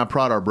 That's one thing I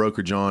pride our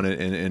brokerage on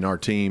and our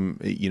team,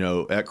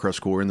 at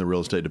Crestcore in the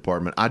real estate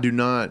department. I do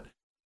not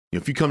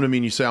If you come to me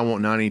and you say I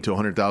want $90,000 to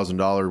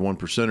 $100,000 one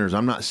percenters,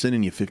 I'm not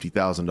sending you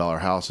 $50,000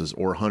 houses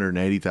or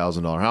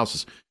 $180,000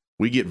 houses.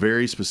 We get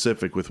very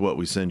specific with what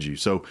we send you.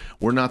 So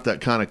we're not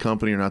that kind of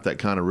company or not that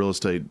kind of real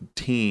estate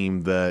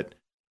team that,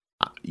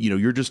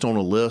 you're just on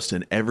a list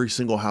and every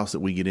single house that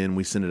we get in,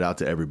 we send it out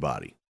to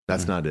everybody.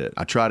 That's not it.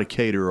 I try to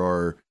cater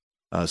our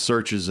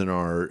searches in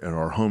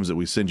our homes that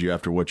we send you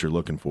after what you're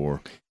looking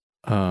for.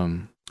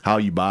 How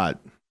you buy it.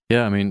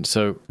 Yeah, I mean,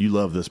 so you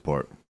love this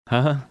part.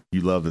 Huh?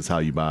 You love this how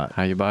you buy it.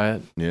 How you buy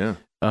it? Yeah.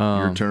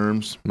 Your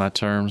terms. My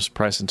terms,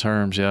 price and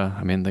terms, yeah.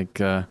 I mean,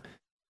 that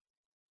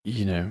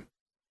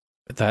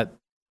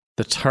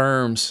the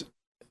terms,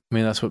 I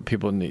mean, that's what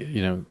people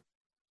need,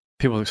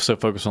 people are so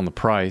focused on the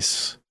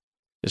price.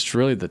 It's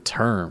really the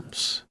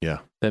terms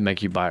that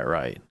make you buy it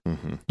right.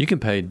 Mm-hmm. You can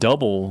pay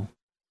double,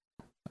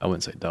 I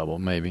wouldn't say double,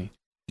 maybe.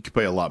 You could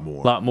pay a lot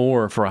more. A lot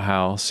more for a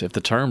house if the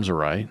terms are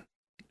right.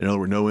 In other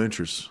words, no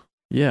interest.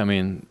 Yeah, I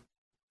mean,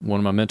 one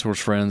of my mentor's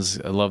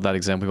friends, I love that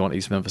example. We bought an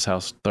East Memphis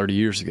house 30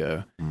 years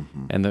ago,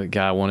 and the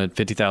guy wanted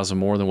 $50,000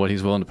 more than what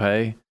he's willing to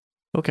pay.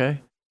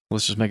 Okay,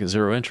 let's just make it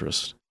zero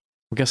interest.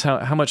 Well, guess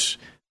how much?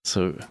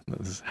 So,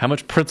 how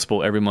much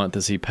principal every month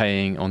is he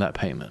paying on that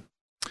payment?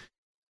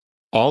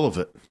 All of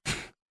it.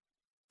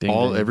 Ding,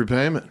 ding. Every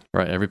payment.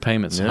 Right, every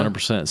payment's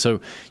 100%.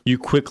 So you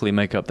quickly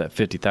make up that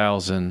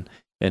 $50,000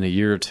 in a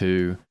year or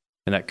two,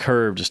 and that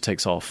curve just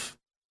takes off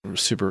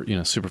super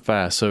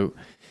fast. So,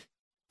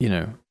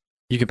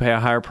 you can pay a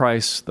higher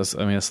price. That's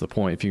the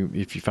point.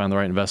 If you find the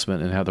right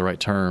investment and have the right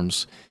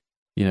terms,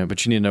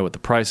 but you need to know what the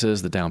price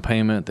is, the down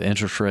payment, the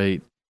interest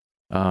rate.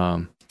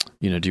 Do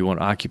you want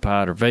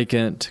occupied or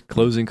vacant,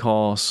 closing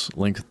costs,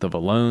 length of a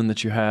loan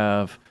that you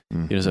have?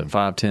 Is it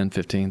 5, 10,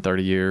 15,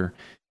 30 year?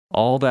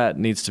 All that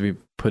needs to be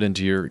put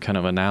into your kind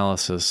of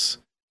analysis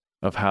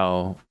of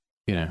how,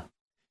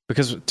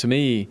 because to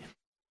me,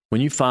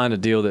 when you find a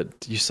deal that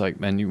you just like,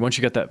 man, once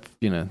you got that,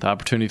 the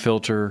opportunity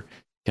filter,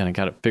 kind of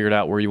got it figured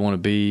out where you want to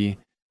be,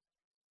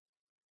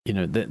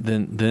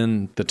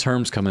 then the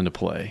terms come into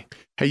play.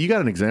 Hey, you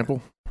got an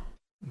example?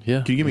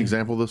 Yeah. Can you give me an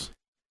example of this?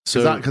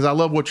 Because I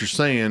love what you're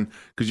saying,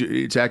 because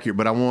it's accurate,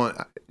 but I want,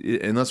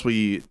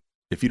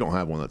 if you don't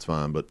have one, that's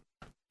fine, but.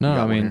 No,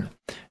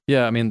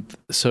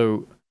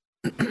 so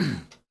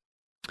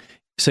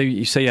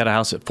you say you had a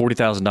house at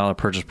 $40,000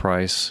 purchase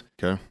price.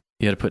 Okay.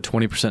 You had to put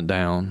 20%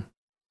 down,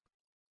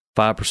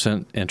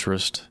 5%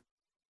 interest,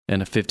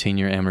 and a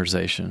 15-year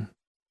amortization.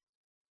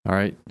 All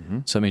right. Mm-hmm.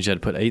 So that means you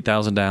had to put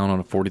 $8,000 down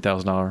on a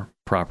 $40,000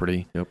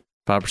 property. Yep.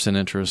 5%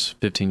 interest,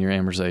 15-year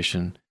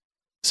amortization.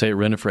 Say it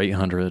rented for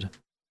 $800.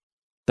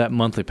 That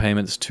monthly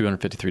payment is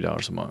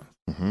 $253 a month.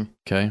 Mm-hmm.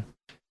 Okay.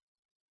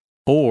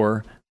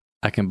 Or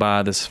I can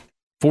buy this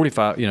pay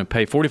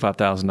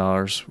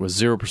 $45,000 with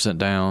 0%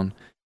 down,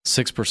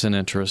 6%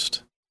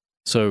 interest.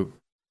 So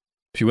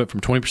if you went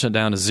from 20%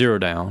 down to 0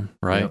 down,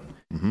 right? Yep.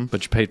 Mm-hmm.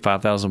 But you paid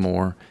 $5,000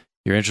 more,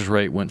 your interest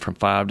rate went from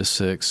 5 to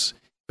 6,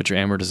 but your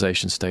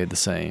amortization stayed the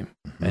same,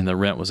 and the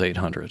rent was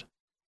 $800.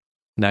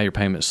 Now your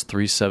payment's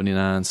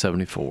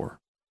 $379.74.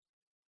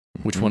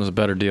 Which one is a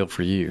better deal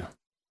for you?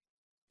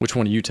 Which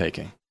one are you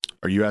taking?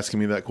 Are you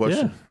asking me that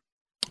question? Yeah.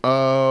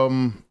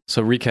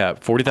 So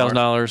recap: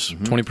 $40,000,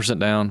 20%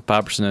 down,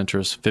 5%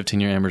 interest,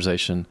 15-year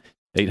amortization,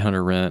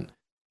 $800 rent,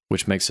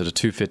 which makes it a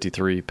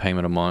 $253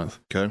 payment a month.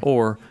 Okay.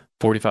 Or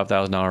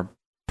 $45,000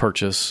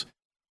 purchase.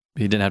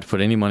 He didn't have to put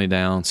any money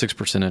down,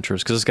 6%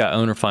 interest because this guy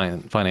owner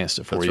financed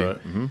it for That's you. Right.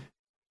 Mm-hmm.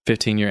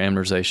 15-year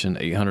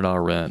amortization,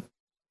 $800 rent,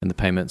 and the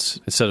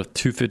payments instead of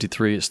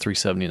 $253, it's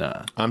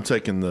 $379. I'm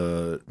taking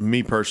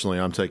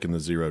I'm taking the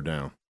 0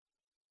 down.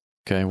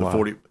 Okay. Wow.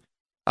 40.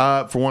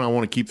 For one, I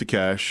want to keep the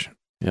cash.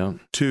 Yeah.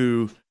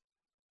 2,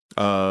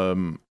 I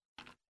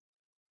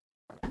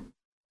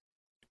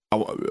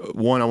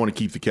want to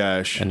keep the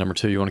cash. And number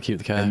 2, you want to keep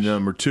the cash? And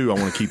number 2, I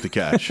want to keep the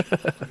cash.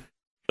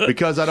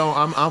 Because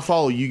I'll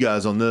follow you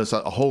guys on this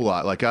a whole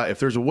lot. Like if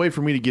there's a way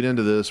for me to get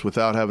into this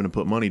without having to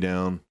put money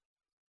down,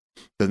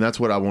 then that's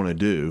what I want to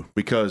do.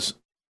 Because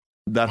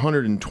that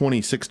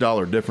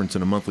 $126 difference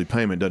in a monthly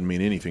payment doesn't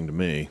mean anything to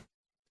me.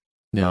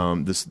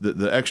 Yeah.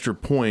 The extra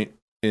point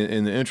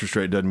in the interest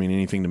rate doesn't mean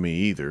anything to me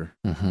either.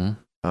 Mm-hmm.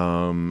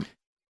 I'm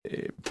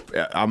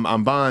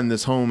buying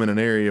this home in an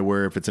area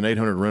where if it's an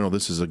 $800 rental,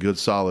 this is a good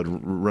solid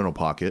rental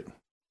pocket.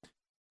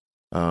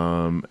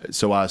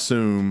 So I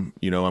assume,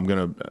 I'm not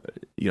going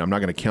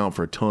to count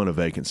for a ton of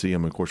vacancy.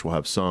 Of course we'll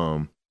have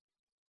some,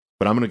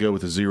 but I'm going to go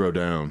with a 0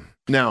 down.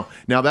 Now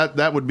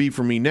that would be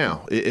for me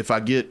now. If I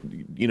get,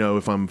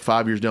 if I'm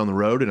 5 years down the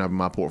road and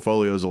my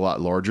portfolio is a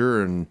lot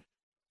larger and,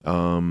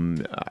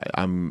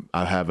 I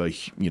have a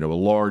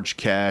large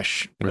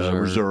cash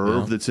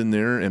reserve that's in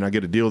there, and I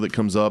get a deal that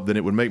comes up, then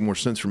it would make more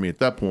sense for me at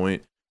that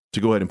point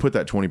to go ahead and put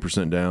that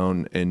 20%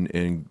 down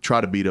and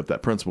try to beat up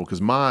that principal, because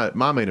my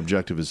main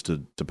objective is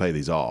to pay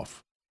these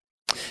off.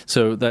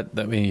 So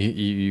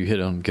you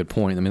hit on a good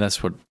point. I mean,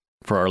 that's what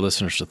for our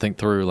listeners to think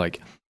through. Like,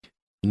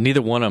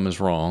 neither one of them is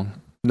wrong.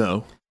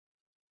 No,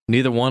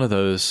 neither one of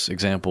those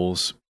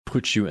examples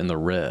puts you in the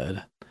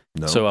red.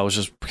 No. So I was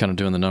just kind of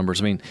doing the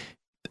numbers. I mean,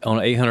 on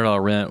an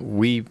 $800 rent,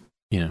 we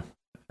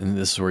and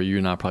this is where you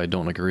and I probably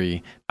don't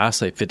agree, I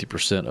say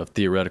 50% of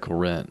theoretical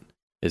rent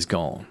is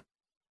gone.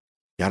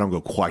 Yeah, I don't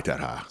go quite that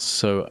high.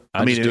 So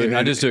I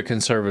just do it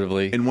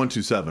conservatively. In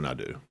 127, I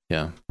do.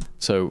 Yeah.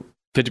 So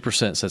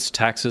 50%, so that's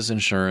taxes,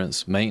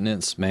 insurance,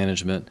 maintenance,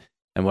 management,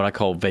 and what I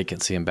call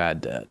vacancy and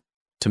bad debt.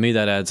 To me,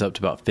 that adds up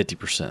to about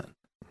 50%.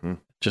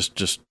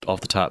 Just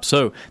off the top.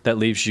 So that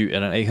leaves you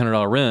at an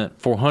 $800 rent,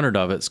 $400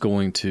 of it's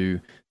going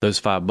to those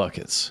 5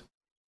 buckets.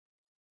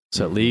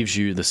 So it leaves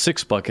you, the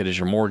 6th bucket is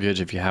your mortgage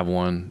if you have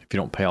one, if you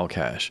don't pay all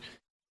cash.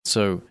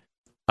 So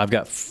I've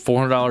got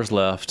 $400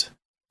 left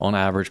on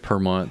average per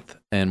month,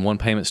 and one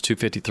payment's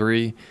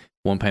 $253,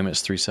 one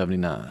payment's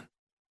 $379.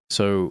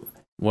 So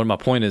what my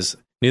point is,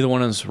 neither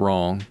one of them's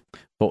wrong,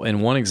 but in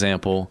one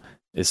example,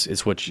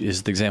 it's what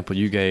is the example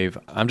you gave.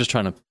 I'm just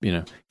trying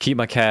to, keep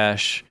my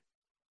cash.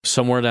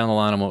 Somewhere down the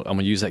line, I'm going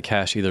to use that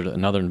cash either to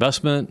another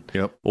investment,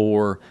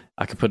 or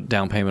I can put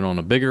down payment on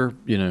a bigger,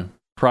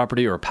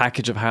 property or a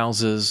package of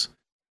houses,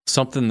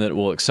 something that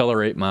will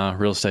accelerate my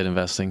real estate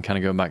investing. Kind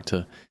of going back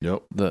to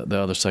the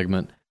other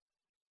segment.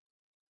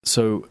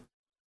 So,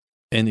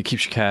 and it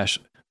keeps your cash.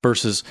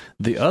 Versus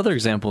the other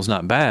example is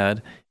not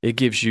bad. It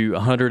gives you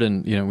 100,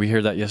 and we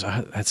hear that. Yes,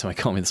 I had somebody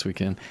call me this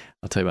weekend.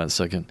 I'll tell you about it in a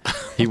second.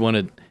 He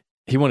wanted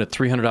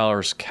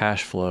 $300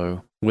 cash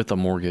flow with a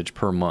mortgage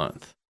per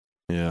month.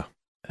 Yeah.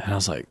 And I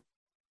was like,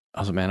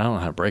 man, I don't know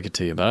how to break it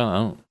to you, but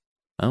I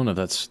don't know if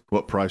that's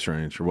what price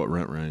range or what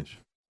rent range.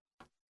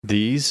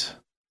 These.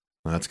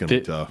 That's gonna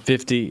be tough.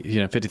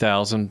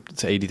 50,000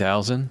 to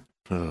 80,000.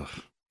 I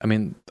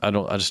mean,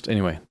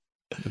 anyway.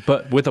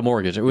 But with a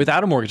mortgage,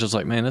 without a mortgage, it's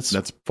like, man, that's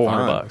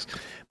 $400.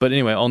 But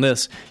anyway, on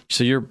this,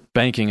 so you're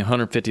banking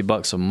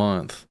 $150 a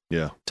month.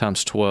 Yeah.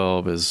 Times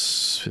 12 is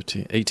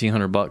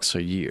 $1,800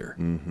 a year.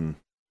 Mm-hmm.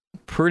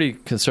 Pretty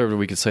conservative.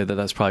 We could say that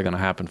that's probably going to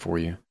happen for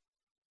you.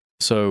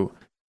 So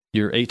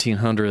you're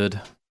 $1,800.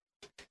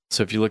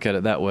 So if you look at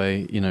it that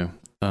way,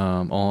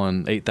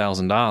 on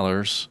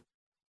 $8,000,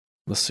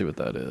 let's see what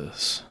that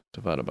is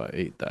divided by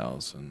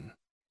 8,000.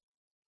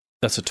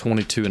 That's a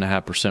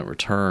 22.5%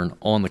 return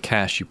on the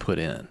cash you put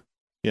in.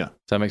 Yeah. Does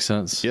that make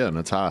sense? Yeah, and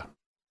that's high.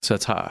 So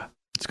that's high.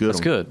 It's good. That's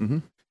good. Mm-hmm.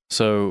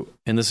 So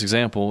in this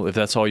example, if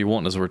that's all you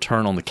want is a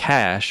return on the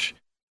cash,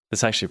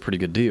 it's actually a pretty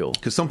good deal.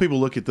 Because some people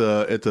look at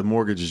the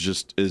mortgage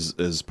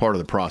as part of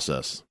the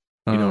process.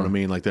 You know what I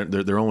mean? Like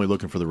they're only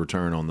looking for the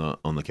return on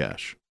the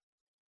cash.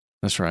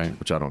 That's right.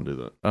 Which I don't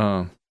do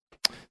that.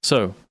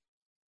 So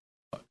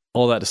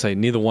all that to say,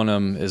 neither one of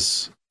them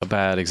is a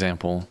bad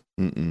example.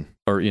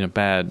 Or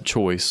bad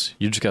choice.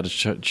 You just got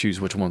to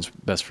choose which one's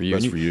best for you.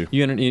 For you.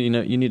 You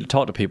need to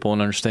talk to people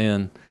and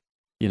understand.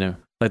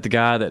 Like the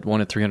guy that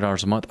wanted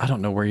 $300 a month. I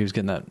don't know where he was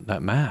getting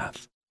that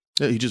math.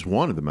 Yeah, he just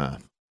wanted the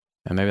math.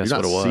 And maybe that's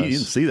what it was. He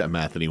didn't see that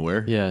math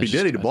anywhere. Yeah, if he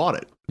did, he'd bought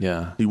it.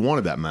 Yeah, he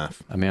wanted that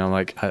math. I mean, I'm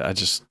like,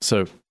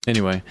 so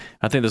anyway,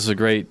 I think this is a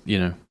great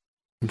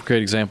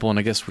example, and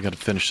I guess we got to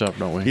finish up,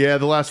 don't we? Yeah,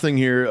 the last thing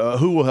here,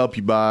 who will help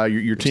you buy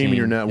your team and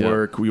your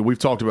network? Yep. We've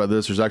talked about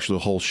this. There's actually a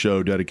whole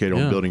show dedicated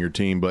on building your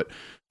team, but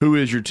who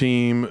is your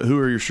team? Who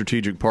are your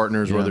strategic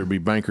partners, whether it be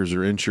bankers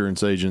or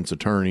insurance agents,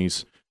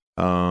 attorneys?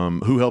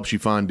 Who helps you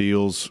find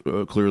deals?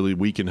 Clearly,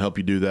 we can help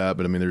you do that,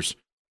 but I mean,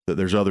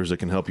 there's others that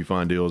can help you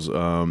find deals.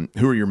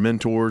 Who are your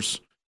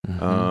mentors?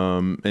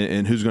 Mm-hmm.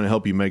 And who's going to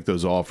help you make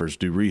those offers,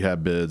 do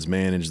rehab bids,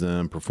 manage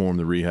them, perform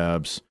the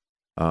rehabs?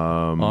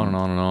 On and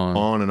on and on.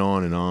 On and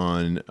on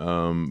and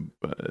on.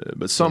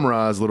 But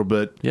summarize a little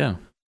bit. Yeah.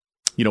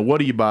 What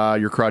do you buy?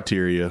 Your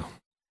criteria,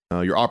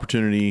 your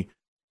opportunity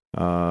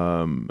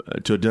to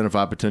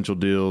identify potential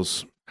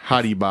deals.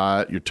 How do you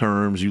buy it? Your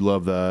terms. You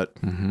love that.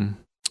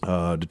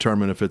 Mm-hmm.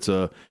 Determine if it's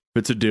a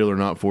deal or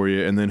not for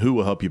you, and then who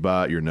will help you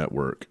buy it? Your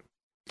network.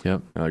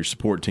 Yep. Your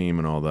support team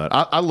and all that.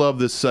 I love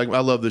this segment.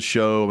 I love this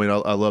show. I mean,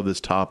 I love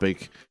this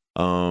topic.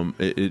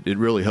 It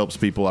really helps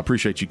people. I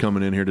appreciate you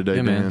coming in here today,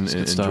 Dan,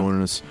 and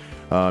joining us.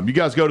 You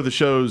guys go to the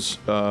show's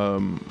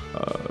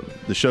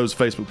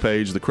Facebook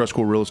page, the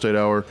Cresco Real Estate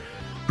Hour.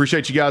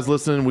 Appreciate you guys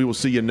listening. We will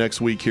see you next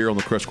week here on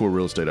the Cresco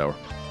Real Estate Hour.